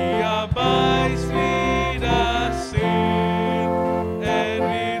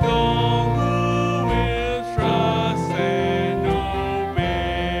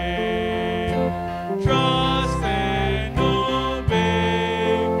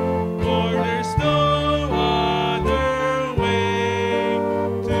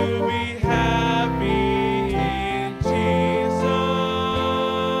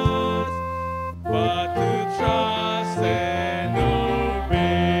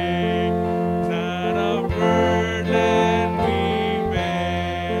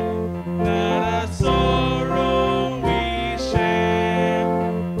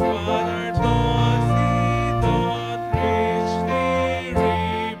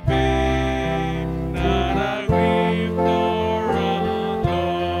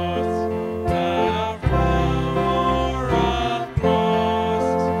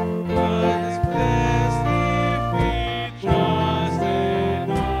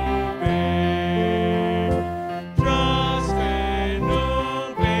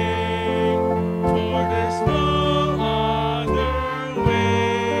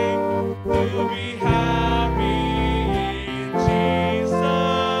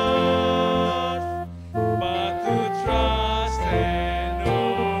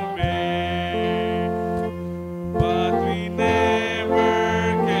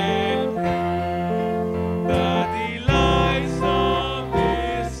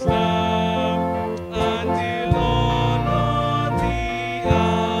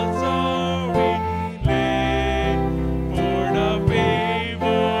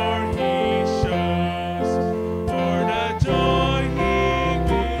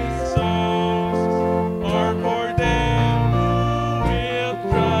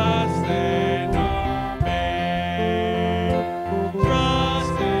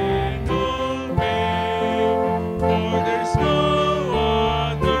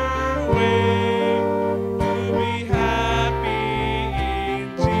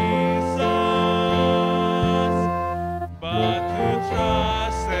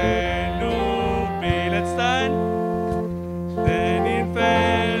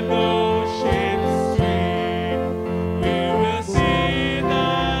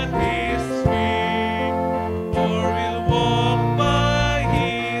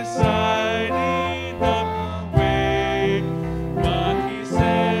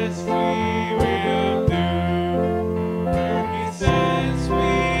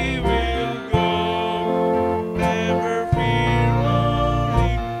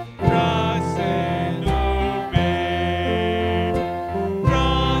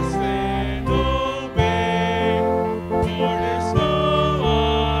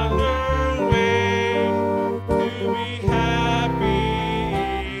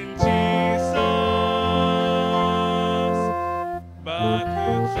 got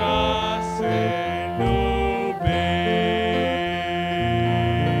to trust and obey.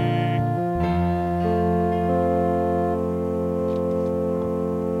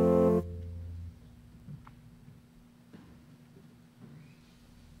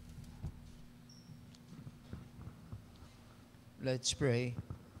 Let's pray.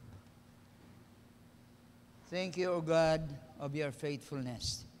 Thank you, O God, of your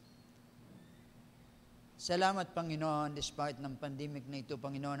faithfulness. Salamat, Panginoon, despite ng pandemic na ito,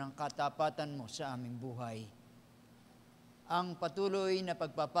 Panginoon, ang katapatan mo sa aming buhay. Ang patuloy na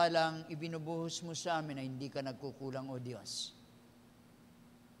pagpapalang ibinubuhos mo sa amin ay hindi ka nagkukulang, O Diyos.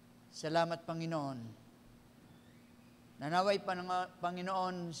 Salamat, Panginoon. Nanaway,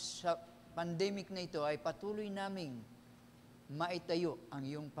 Panginoon, sa pandemic na ito ay patuloy naming maitayo ang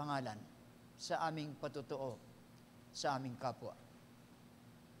iyong pangalan sa aming patutuo, sa aming kapwa.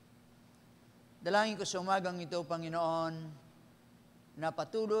 Dalangin ko sa umagang ito, Panginoon, na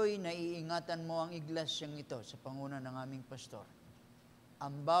patuloy na iingatan mo ang iglesyang ito sa panguna ng aming pastor.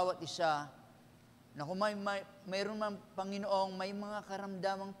 Ang bawat isa na kung mayroon man, Panginoong, may mga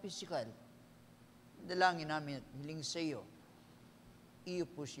karamdamang pisikal, dalangin namin at hiling sa iyo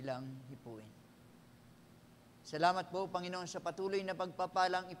po silang hipuin. Salamat po, Panginoon, sa patuloy na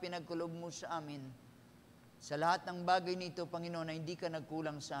pagpapalang ipinagkulob mo sa amin. Sa lahat ng bagay nito, Panginoon, na hindi ka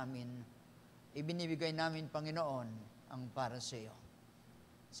nagkulang sa amin, ibinibigay namin, Panginoon, ang para sa iyo.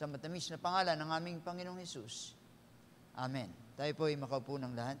 Sa matamis na pangalan ng aming Panginoong Hesus. Amen. Tayo po ay makaupo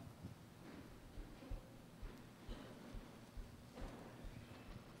ng lahat.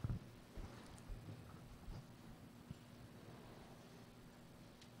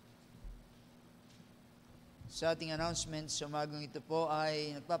 Sa ating announcements sa umagang ito po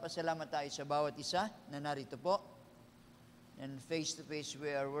ay nagpapasalamat tayo sa bawat isa na narito po. And face to face we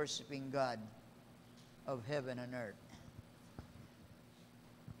are worshiping God of heaven and earth.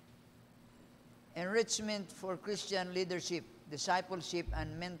 Enrichment for Christian Leadership, Discipleship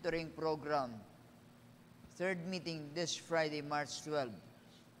and Mentoring Program. Third meeting this Friday, March 12,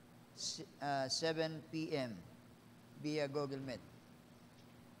 7 p.m. via Google Meet.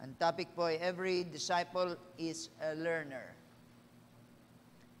 Ang topic po ay every disciple is a learner.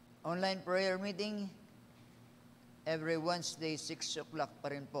 Online prayer meeting every Wednesday 6 o'clock pa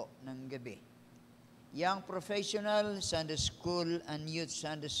rin po ng gabi. Young Professional Sunday School and Youth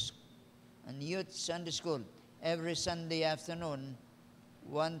Sunday School every Sunday afternoon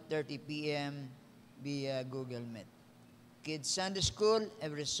 1:30 p.m. via Google Meet. Kids Sunday School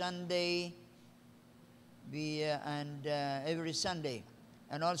every Sunday every Sunday.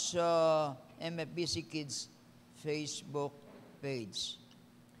 And also MFBC Kids Facebook page.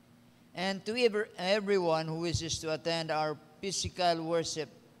 And to everyone who wishes to attend our physical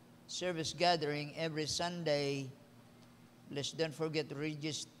worship service gathering every Sunday, please don't forget to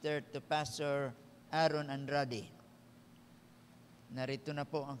register to Pastor Aaron Andrade. Narito na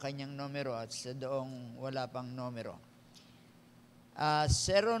po ang kanyang numero at sa doong wala pang numero.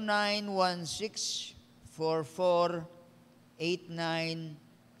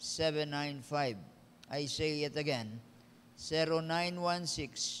 0916-4489-795. I say it again,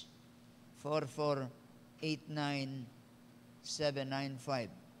 0916-4489-795.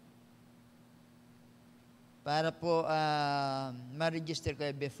 Para po ma-register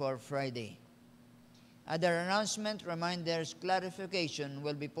kayo before Friday. Other announcement, reminders, clarification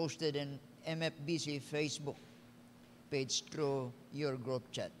will be posted in MFBC Facebook page through your group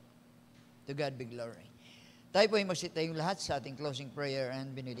chat. To God be glory. Tayo po ay magsitayong lahat sa ating closing prayer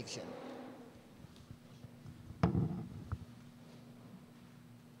and benediction.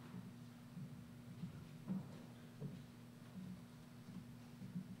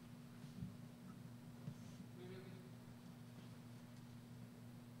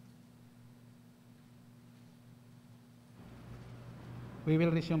 We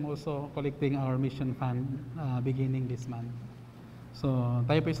will resume also collecting our mission fund beginning this month. So,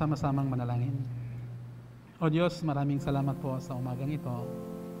 tayo po ay sama-samang manalangin. O Diyos, maraming salamat po sa umagang ito.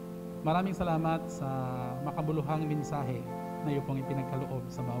 Maraming salamat sa makabuluhang mensahe na iyo pong ipinagkaloob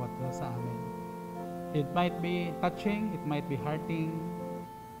sa bawat sa amin. It might be touching, it might be hurting,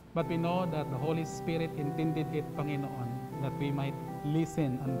 but we know that the Holy Spirit intended it, Panginoon, that we might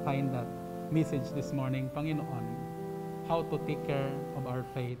listen and find that message this morning, Panginoon, how to take care of our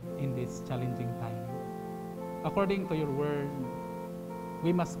faith in this challenging time. According to your word, we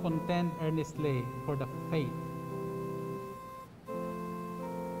must contend earnestly for the faith.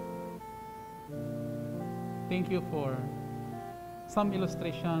 Thank you for some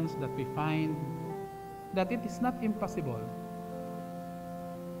illustrations that we find that it is not impossible.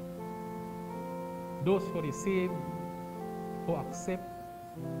 Those who receive who accept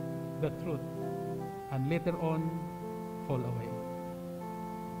the truth and later on fall away.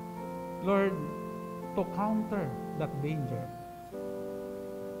 Lord, to counter that danger,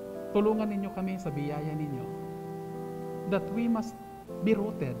 tulungan ninyo kami sa biyaya ninyo that we must be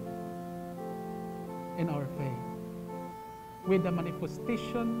rooted in our faith with the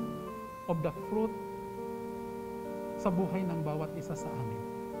manifestation of the fruit sa buhay ng bawat isa sa amin.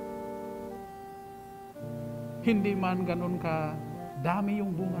 Hindi man ganun ka dami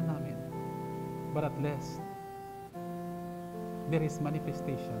yung bunga namin, but at least there is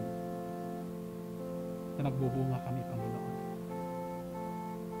manifestation na nagbubunga kami, Panginoon.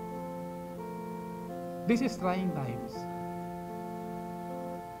 This is trying times,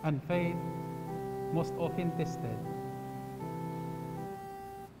 and faith most often tested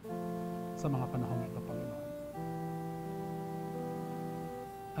sa mga panahon ito, Panginoon.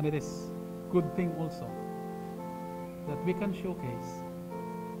 And it is good thing also that we can showcase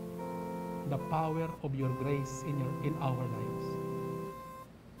the power of your grace in our lives.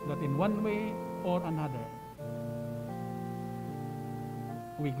 That in one way or another,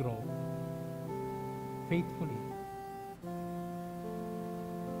 we grow faithfully.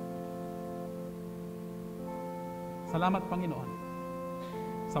 Salamat, Panginoon,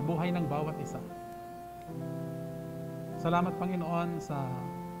 sa buhay ng bawat isa. Salamat, Panginoon, sa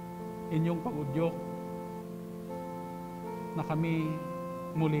inyong pag-udyok na kami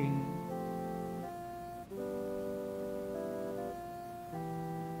muling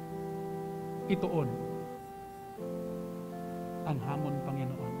ituon ang hamon,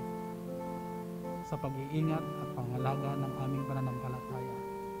 Panginoon, sa pag-iingat at pangalaga ng aming pananampalataya.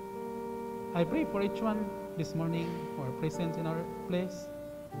 I pray for each one this morning who are present in our place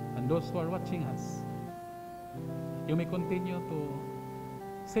and those who are watching us. You may continue to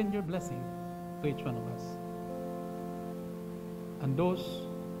send your blessing to each one of us. And those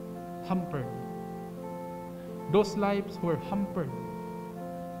hampered, those lives who are hampered,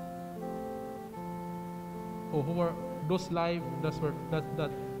 or who are those lives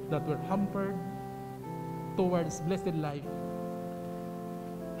that were hampered towards blessed life,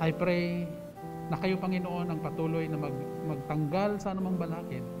 I pray na kayo, Panginoon, ang patuloy na magtanggal sa anumang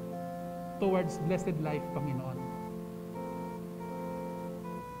balakid towards blessed life, Panginoon.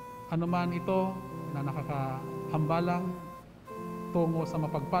 Ano man ito na nakakahambalang tungo sa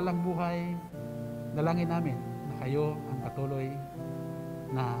mapagpalang buhay, dalangin namin na kayo ang patuloy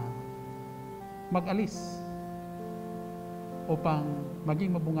na mag-alis upang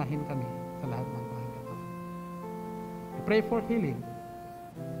maging mabungahin kami sa lahat ng pagkakataon. I pray for healing.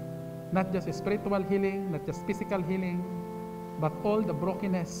 Not just spiritual healing, not just physical healing, but all the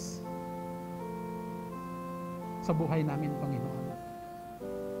brokenness sa buhay namin, Panginoon.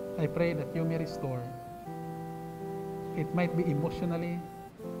 I pray that you may restore. It might be emotionally.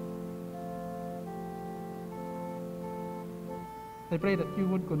 I pray that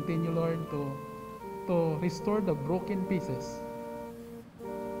you would continue, Lord, to restore the broken pieces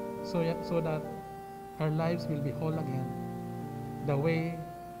so that our lives will be whole again the way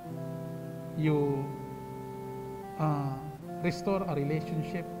you restore a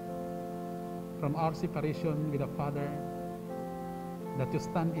relationship from our separation with the Father, that you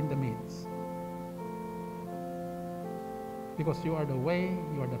stand in the midst. Because you are the way,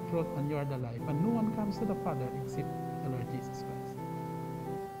 you are the truth, and you are the life. And no one comes to the Father except the Lord Jesus Christ.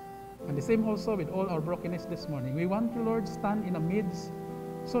 And the same also with all our brokenness this morning. We want you, Lord, stand in the midst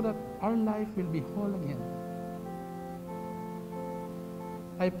so that our life will be whole again.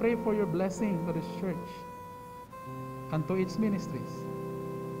 I pray for your blessing to this church and to its ministries,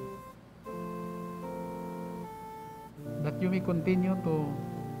 that you may continue to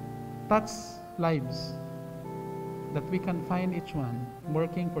touch lives, that we can find each one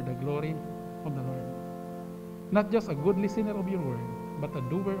working for the glory of the Lord. Not just a good listener of your word, but a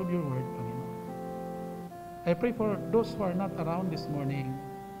doer of your word, Panginoon. I pray for those who are not around this morning.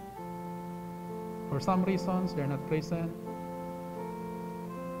 For some reasons, they are not present.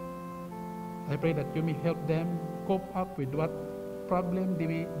 I pray that you may help them cope up with what problem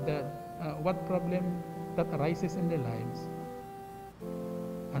that arises in their lives,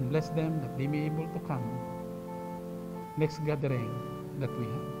 and bless them that they may be able to come next gathering that we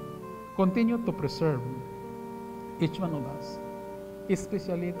have. Continue to preserve each one of us,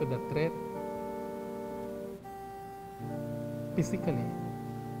 especially to the threat physically,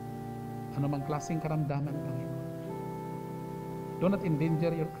 anumang klaseng karamdaman, Panginoon. Do not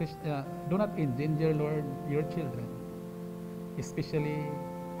endanger Lord, your children, especially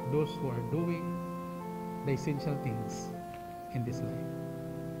those who are doing the essential things in this life.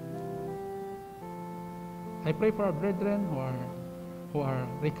 I pray for our brethren who are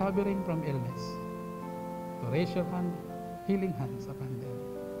recovering from illness. To raise your hand, healing hands upon them.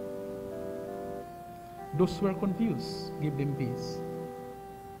 Those who are confused, give them peace.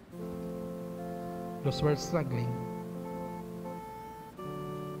 Those who are struggling,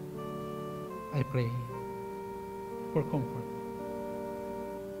 I pray for comfort.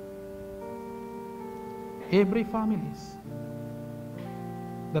 Every families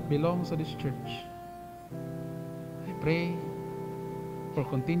that belongs to this church, I pray for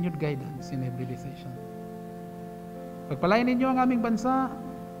continued guidance in every decision. Pagpalain ninyo ang aming bansa.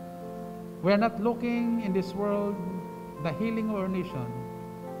 We are not looking in this world the healing of our nation.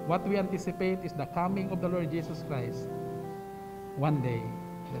 What we anticipate is the coming of the Lord Jesus Christ. One day,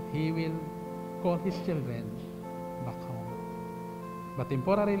 that He will call His children back home. But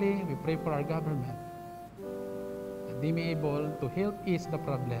temporarily, we pray for our government that they may be able to help ease the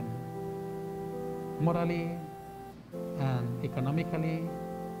problem morally and economically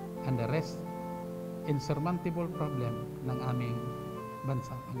and the rest insurmountable problem ng aming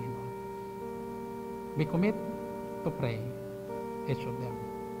bansa, Panginoon. We commit to pray each of them.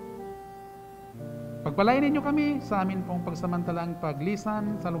 Pagpalain ninyo kami sa amin pong pagsamantalang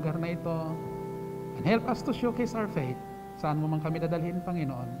paglisan sa lugar na ito and help us to showcase our faith saan mo man kami dadalhin,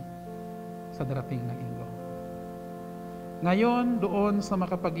 Panginoon, sa darating na linggo. Ngayon, doon sa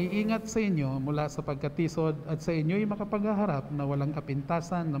makapag-iingat sa inyo mula sa pagkatisod at sa inyo'y makapaghaharap na walang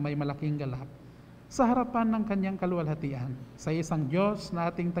kapintasan na may malaking galak sa harapan ng kanyang kaluwalhatian sa isang Diyos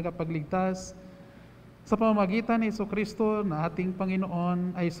na ating tagapagligtas sa pamamagitan ni Jesucristo na ating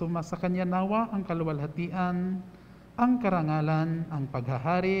Panginoon ay sumasa kanya nawa ang kaluwalhatian, ang karangalan, ang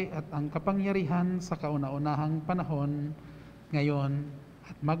paghahari at ang kapangyarihan sa kauna-unahang panahon, ngayon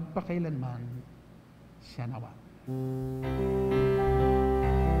at magpakailanman. Siya nawa.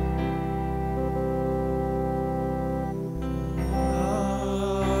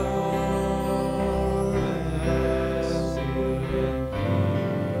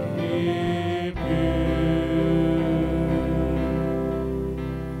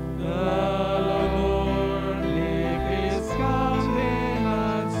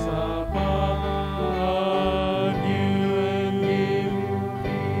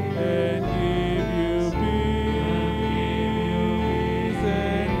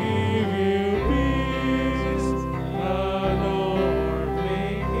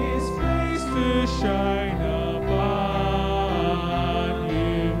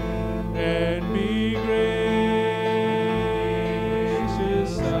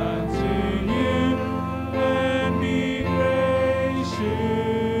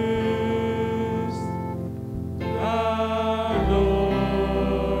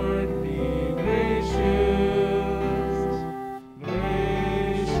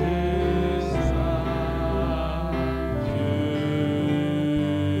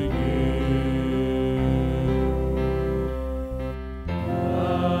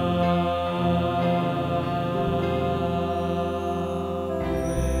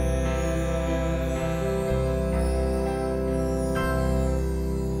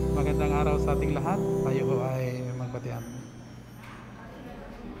 Magandang araw sa ating lahat. Tayo ay magbatian.